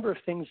a number of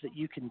things that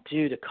you can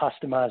do to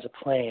customize a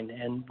plane,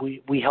 and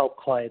we help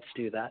clients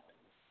do that.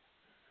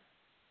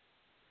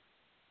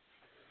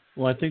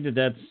 Well, I think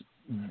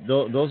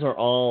those are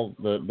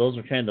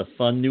kind of the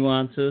fun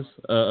nuances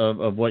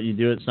of what you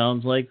do. It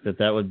sounds like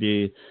that would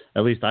be,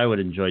 at least I would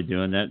enjoy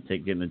doing that,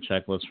 getting a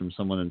checklist from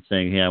someone and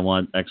saying, hey, I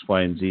want X,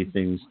 Y, and Z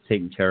things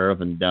taken care of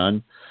and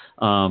done.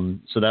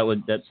 So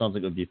that sounds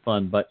like it would be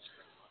fun. But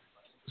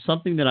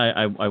something that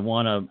I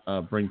want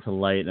to bring to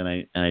light,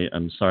 and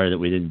I'm sorry that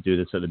we didn't do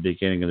this at the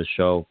beginning of the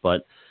show,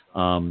 but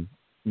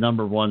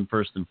number one,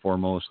 first and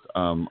foremost,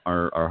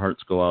 our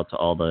hearts go out to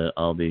all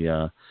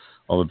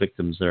the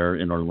victims there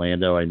in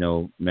Orlando. I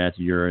know,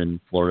 Matthew, you're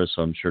in Florida,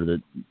 so I'm sure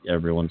that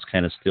everyone's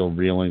kind of still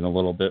reeling a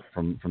little bit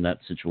from that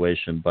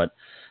situation. But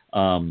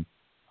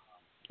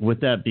with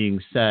that being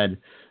said,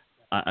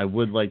 I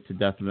would like to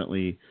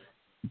definitely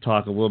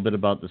talk a little bit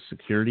about the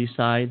security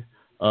side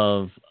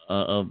of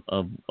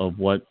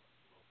what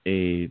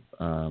a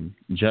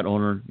jet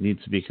owner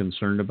needs to be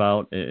concerned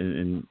about,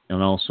 and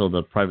also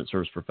the private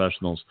service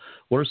professionals.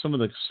 What are some of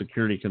the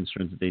security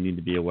concerns that they need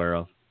to be aware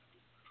of?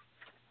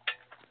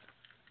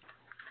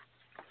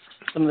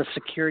 Some of the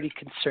security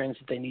concerns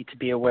that they need to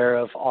be aware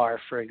of are,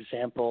 for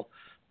example,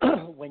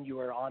 when you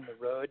are on the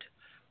road,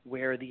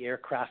 where the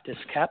aircraft is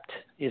kept.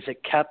 Is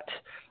it kept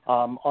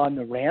on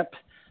the ramp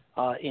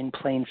in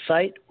plain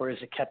sight, or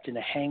is it kept in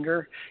a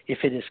hangar?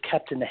 If it is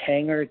kept in the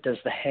hangar, does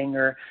the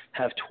hangar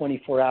have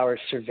 24-hour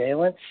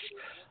surveillance?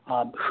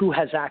 Who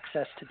has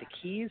access to the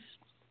keys?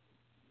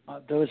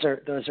 Those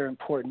are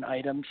important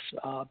items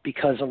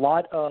because a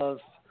lot of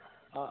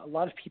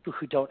people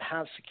who don't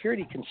have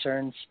security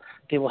concerns,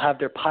 they will have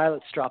their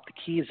pilots drop the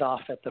keys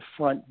off at the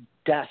front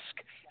desk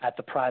at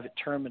the private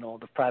terminal.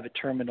 The private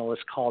terminal is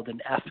called an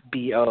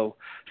FBO,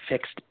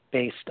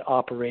 fixed-based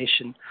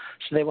operation.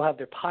 So they will have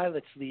their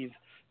pilots leave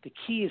the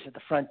keys at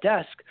the front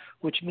desk,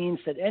 which means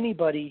that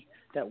anybody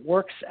that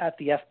works at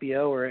the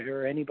FBO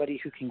or anybody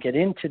who can get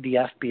into the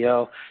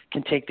FBO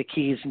can take the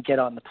keys and get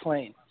on the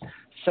plane.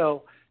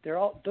 So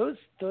those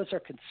are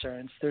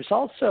concerns. There are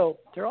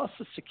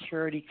also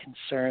security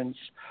concerns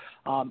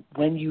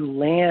when you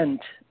land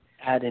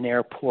at an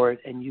airport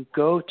and you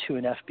go to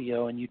an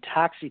FBO and you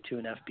taxi to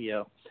an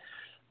FBO.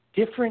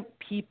 Different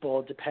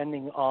people,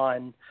 depending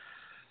on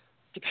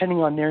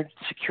their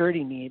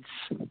security needs,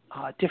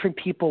 different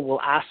people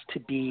will ask to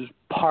be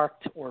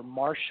parked or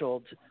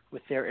marshaled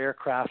with their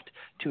aircraft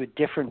to a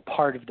different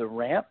part of the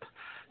ramp.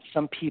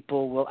 Some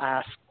people will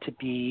ask to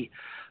be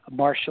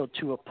marshaled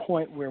to a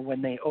point where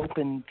when they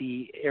open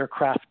the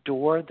aircraft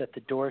door, that the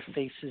door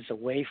faces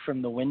away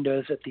from the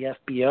windows at the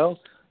FBO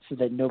so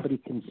that nobody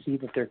can see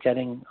that they're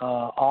getting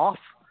off.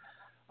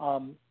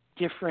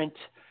 Different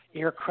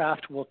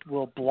aircraft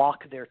will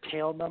block their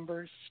tail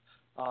numbers.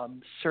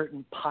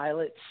 Certain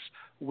pilots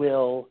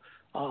will,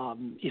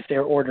 if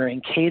they're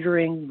ordering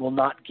catering, will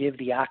not give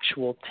the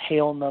actual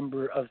tail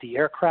number of the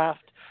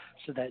aircraft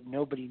so that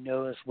nobody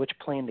knows which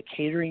plane the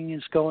catering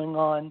is going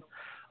on.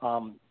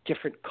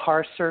 Different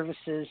car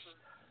services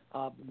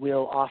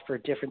will offer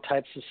different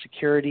types of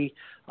security.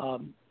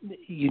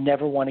 You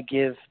never want to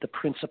give the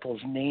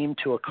principal's name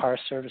to a car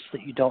service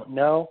that you don't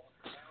know.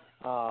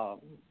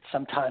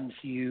 Sometimes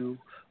you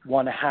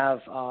want to have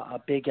a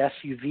big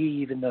SUV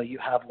even though you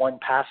have one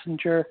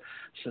passenger.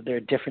 So there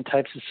are different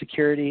types of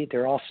security.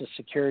 There are also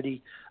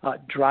security car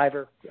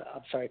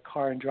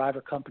and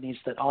driver companies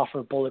that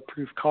offer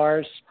bulletproof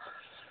cars.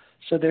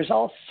 So there's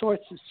all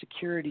sorts of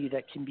security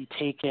that can be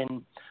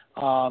taken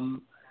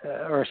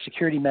or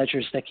security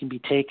measures that can be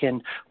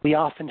taken. We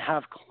often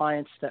have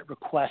clients that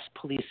request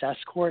police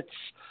escorts,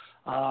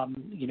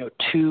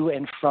 to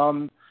and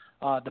from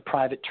the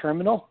private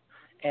terminal.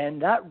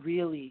 And that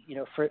really,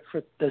 for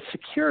the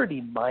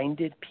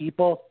security-minded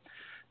people,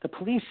 the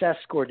police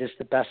escort is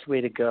the best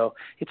way to go.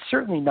 It's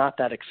certainly not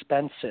that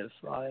expensive.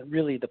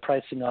 Really, the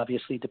pricing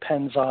obviously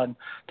depends on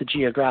the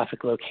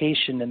geographic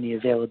location and the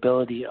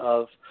availability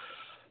of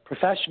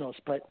professionals.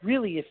 But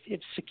really,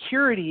 if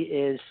security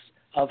is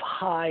of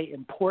high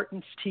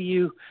importance to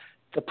you,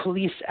 the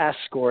police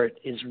escort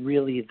is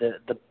really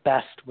the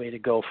best way to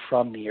go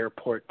from the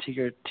airport to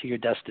your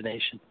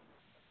destination.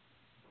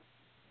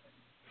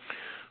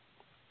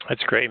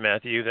 That's great,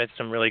 Matthew. That's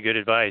some really good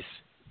advice.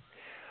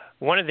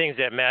 One of the things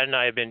that Matt and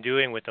I have been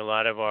doing with a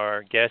lot of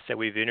our guests that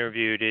we've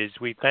interviewed is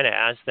we kind of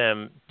asked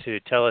them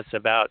to tell us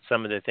about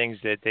some of the things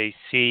that they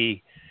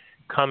see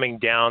coming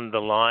down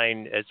the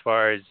line as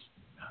far as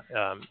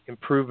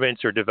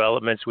improvements or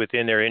developments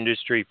within their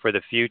industry for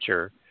the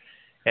future.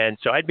 And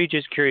so I'd be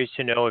just curious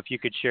to know if you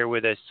could share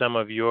with us some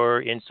of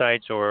your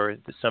insights or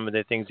some of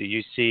the things that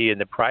you see in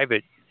the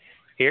private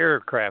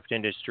aircraft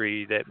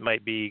industry that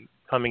might be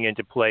coming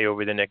into play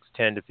over the next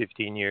 10 to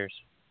 15 years.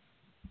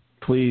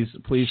 Please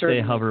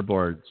say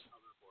hoverboards.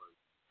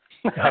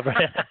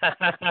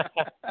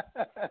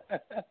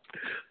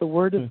 The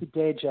word of the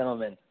day,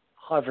 gentlemen,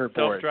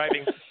 hoverboard.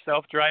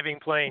 Self-driving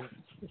planes.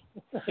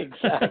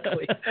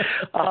 Exactly.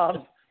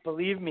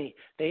 Believe me,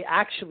 they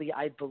actually,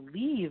 I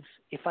believe,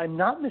 if I'm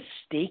not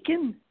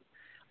mistaken,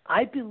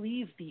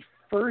 the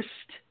first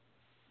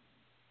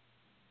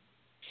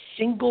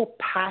single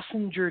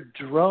passenger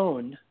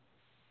drone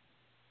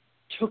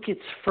took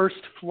its first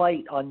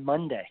flight on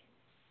Monday.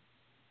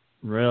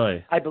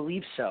 Really? I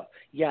believe so.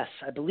 Yes,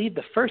 I believe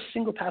the first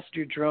single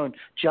passenger drone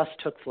just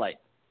took flight.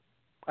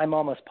 I'm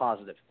almost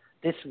positive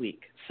this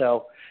week.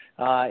 So,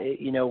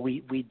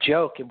 we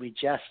joke and we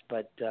jest,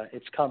 but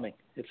it's coming.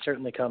 It's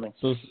certainly coming.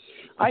 So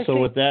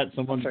with that,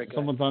 someone's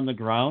on the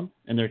ground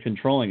and they're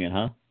controlling it,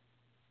 huh?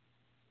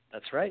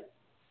 That's right.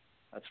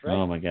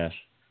 Oh my gosh!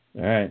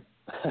 All right.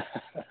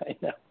 I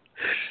know.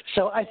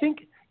 So I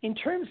think in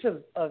terms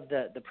of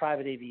the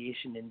private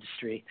aviation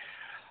industry,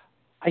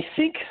 I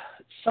think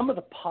some of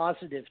the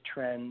positive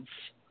trends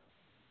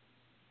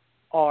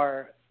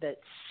are that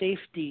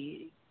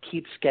safety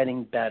keeps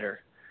getting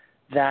better,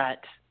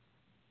 that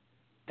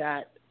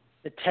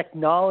the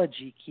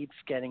technology keeps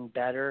getting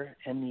better,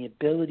 and the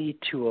ability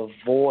to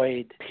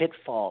avoid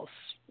pitfalls,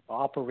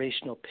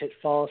 operational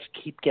pitfalls,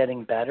 keep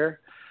getting better.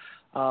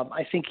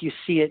 I think you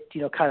see it,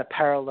 kind of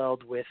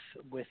paralleled with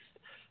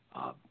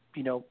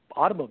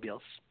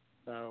automobiles,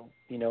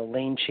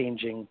 lane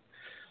changing,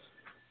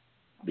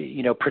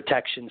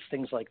 protections,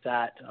 things like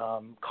that,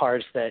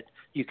 cars that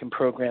you can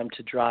program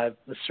to drive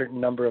a certain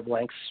number of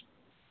lengths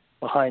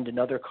behind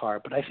another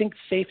car. But I think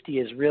safety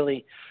is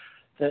really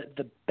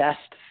the best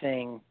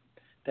thing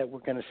that we're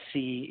going to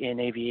see in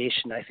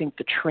aviation. I think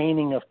the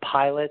training of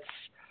pilots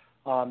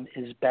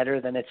is better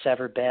than it's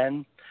ever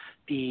been.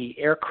 The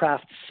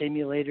aircraft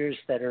simulators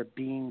that are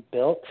being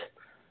built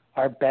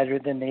are better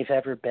than they've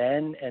ever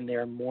been, and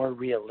they're more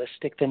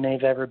realistic than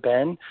they've ever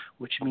been,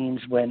 which means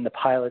when the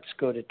pilots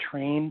go to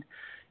train,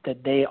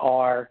 that they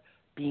are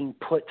being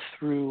put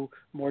through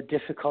more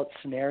difficult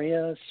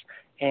scenarios,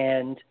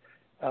 and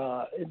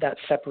that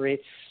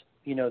separates,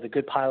 the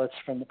good pilots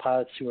from the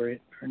pilots who are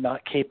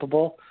not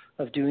capable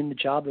of doing the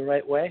job the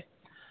right way.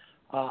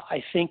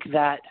 I think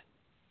that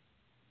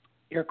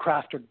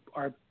aircraft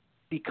are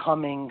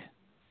becoming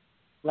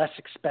less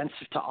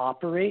expensive to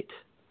operate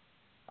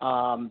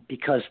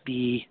because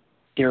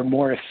they're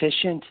more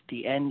efficient.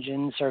 The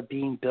engines are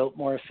being built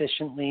more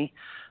efficiently.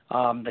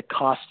 The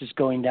cost is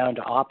going down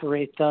to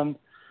operate them,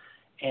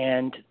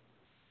 and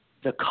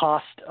the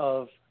cost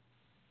of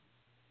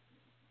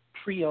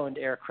pre-owned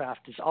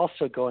aircraft is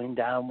also going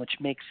down, which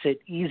makes it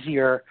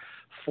easier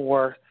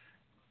for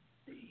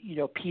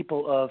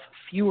people of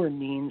fewer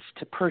means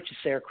to purchase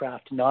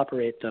aircraft and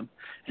operate them.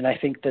 And I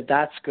think that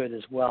that's good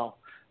as well.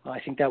 I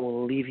think that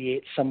will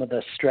alleviate some of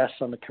the stress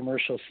on the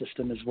commercial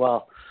system as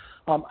well.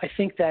 I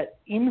think that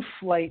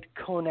in-flight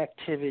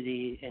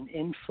connectivity and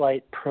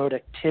in-flight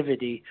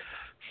productivity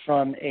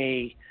from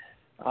a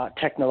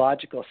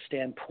technological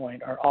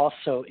standpoint are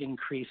also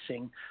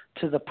increasing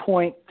to the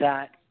point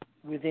that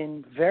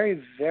within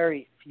very,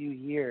 very few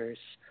years,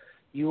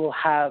 you will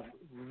have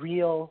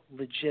real,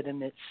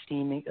 legitimate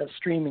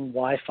streaming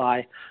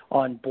Wi-Fi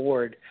on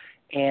board,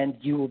 and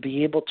you will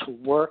be able to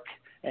work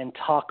and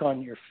talk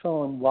on your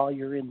phone while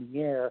you're in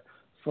the air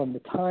from the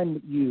time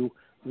that you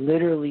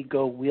literally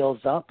go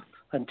wheels up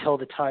until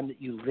the time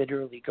that you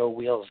literally go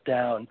wheels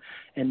down,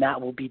 and that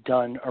will be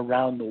done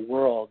around the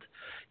world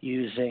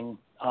using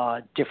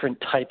different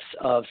types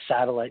of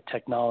satellite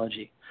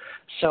technology.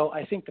 So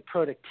I think the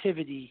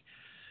productivity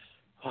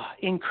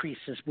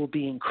increases will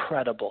be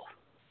incredible,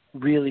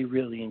 really,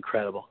 really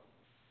incredible.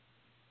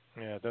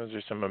 Yeah, those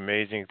are some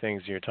amazing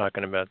things you're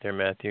talking about there,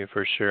 Matthew,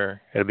 for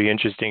sure. It'll be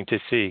interesting to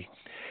see.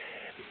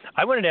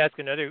 I wanted to ask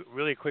another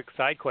really quick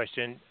side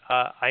question.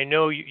 I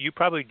know you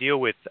probably deal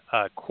with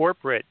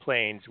corporate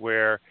planes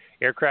where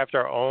aircraft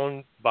are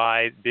owned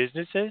by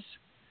businesses.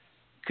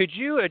 Could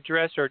you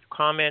address or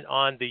comment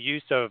on the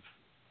use of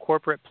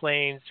corporate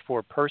planes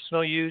for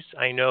personal use?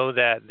 I know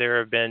that there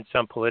have been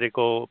some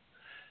political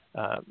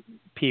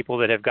people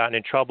that have gotten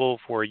in trouble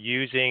for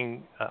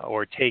using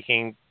or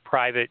taking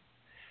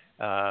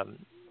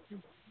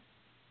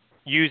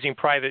using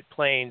private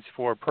planes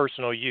for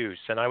personal use.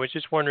 And I was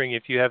just wondering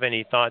if you have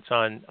any thoughts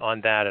on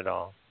that at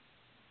all.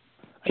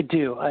 I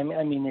do.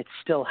 I mean, it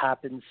still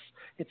happens.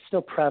 It's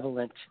still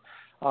prevalent,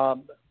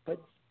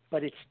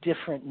 but it's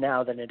different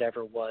now than it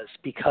ever was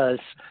because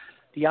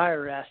the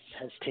IRS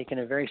has taken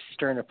a very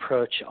stern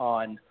approach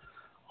on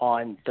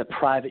the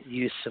private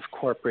use of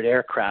corporate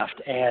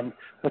aircraft. And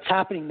what's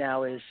happening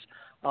now is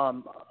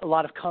a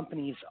lot of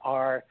companies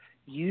are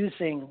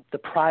using the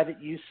private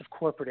use of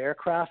corporate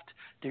aircraft.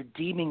 They're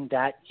deeming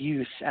that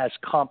use as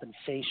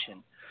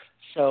compensation.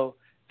 So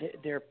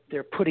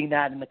they're putting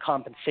that in the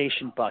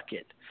compensation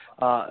bucket,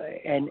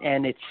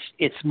 and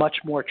it's much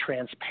more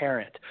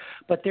transparent.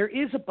 But there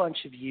is a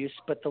bunch of use,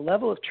 but the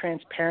level of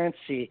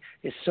transparency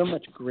is so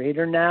much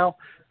greater now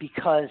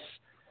because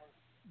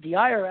the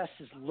IRS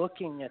is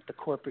looking at the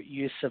corporate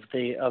use of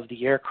the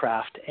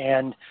aircraft,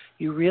 and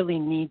you really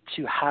need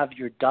to have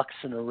your ducks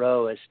in a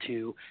row as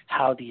to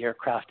how the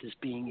aircraft is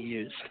being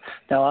used.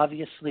 Now,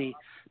 obviously,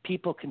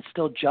 people can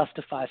still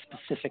justify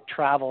specific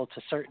travel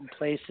to certain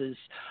places,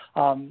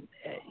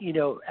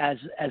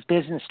 as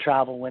business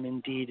travel, when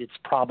indeed it's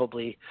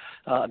probably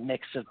a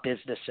mix of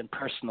business and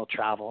personal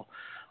travel.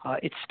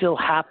 It still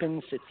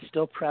happens. It's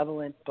still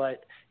prevalent,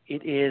 but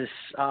it is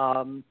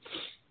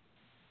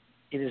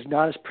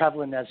not as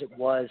prevalent as it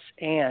was,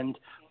 and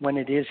when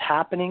it is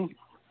happening,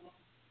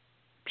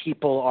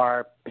 people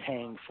are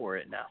paying for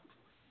it now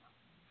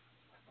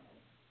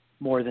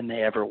more than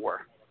they ever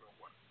were.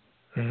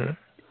 Mm-hmm.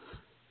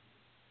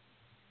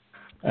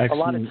 Excellent. A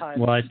lot of times,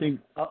 well, I think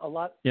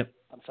Yep.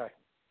 I'm sorry.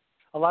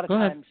 A lot of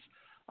times,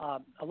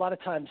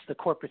 the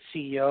corporate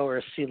CEO or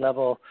a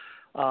C-level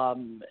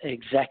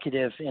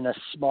executive in a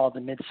small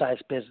to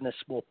mid-sized business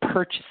will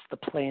purchase the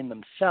plane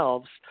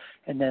themselves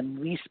and then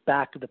lease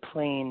back the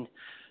plane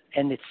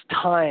and its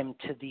time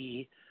to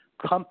the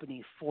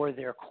company for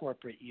their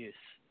corporate use.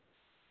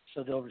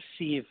 So they'll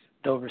receive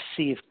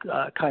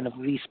kind of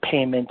lease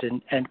payment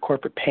and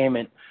corporate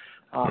payment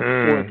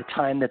for the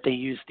time that they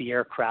use the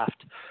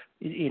aircraft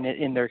in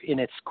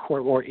its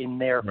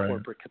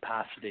corporate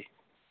capacity.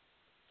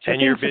 So and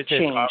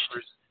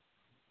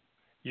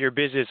your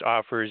business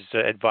offers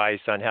advice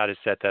on how to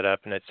set that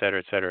up, and et cetera,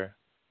 et cetera.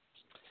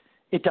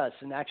 It does,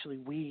 and actually,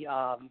 we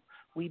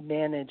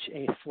manage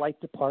a flight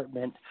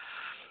department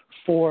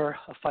for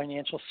a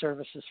financial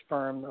services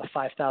firm, a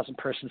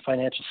 5,000-person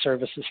financial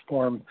services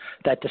firm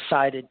that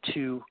decided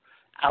to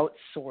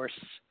outsource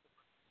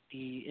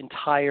the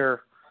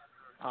entire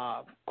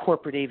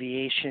corporate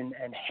aviation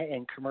and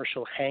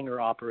commercial hangar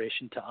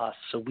operation to us.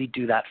 So we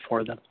do that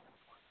for them.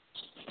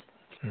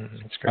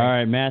 That's great. All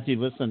right,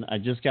 Matthew, listen, I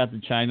just got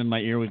the chime in my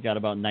ear. We've got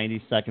about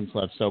 90 seconds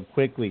left. So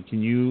quickly,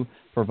 can you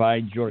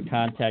provide your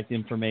contact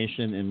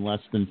information in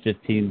less than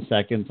 15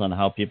 seconds on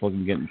how people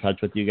can get in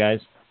touch with you guys?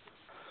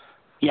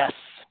 Yes,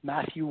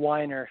 Matthew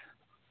Weiner,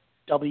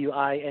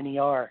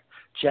 WINER,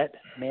 Jet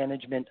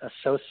Management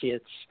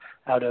Associates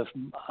out of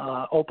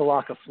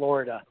Opelika,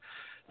 Florida,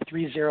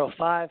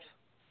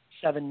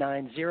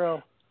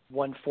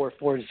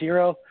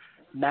 305-790-1440.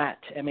 Matt,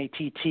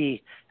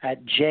 M-A-T-T,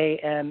 at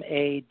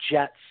JMA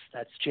Jets,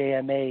 that's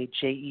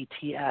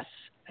JMAJETS,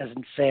 as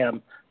in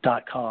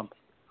Sam.com.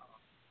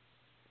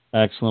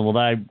 Excellent. Well,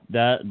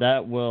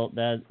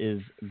 that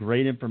is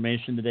great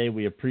information today.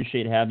 We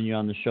appreciate having you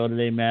on the show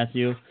today,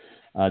 Matthew.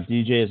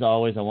 DJ, as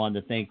always, I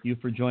wanted to thank you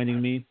for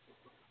joining me.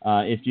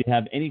 If you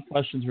have any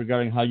questions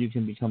regarding how you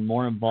can become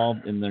more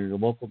involved in your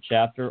local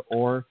chapter,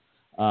 or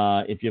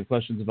if you have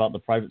questions about the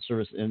private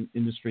service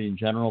industry in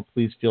general,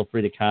 please feel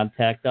free to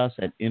contact us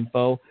at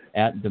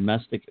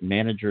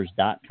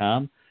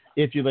info@domesticmanagers.com.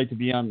 If you'd like to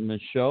be on the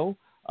show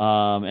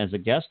as a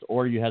guest,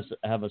 or you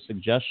have a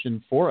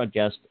suggestion for a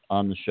guest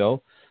on the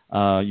show,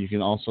 You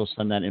can also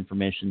send that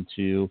information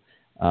to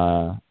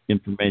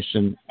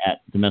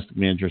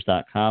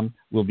information@domesticmanagers.com.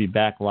 We'll be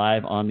back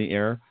live on the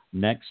air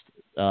next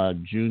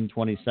June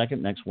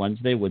 22nd, next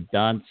Wednesday, with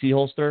Don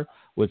Seeholster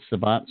with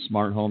Savant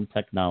Smart Home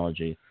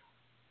Technology.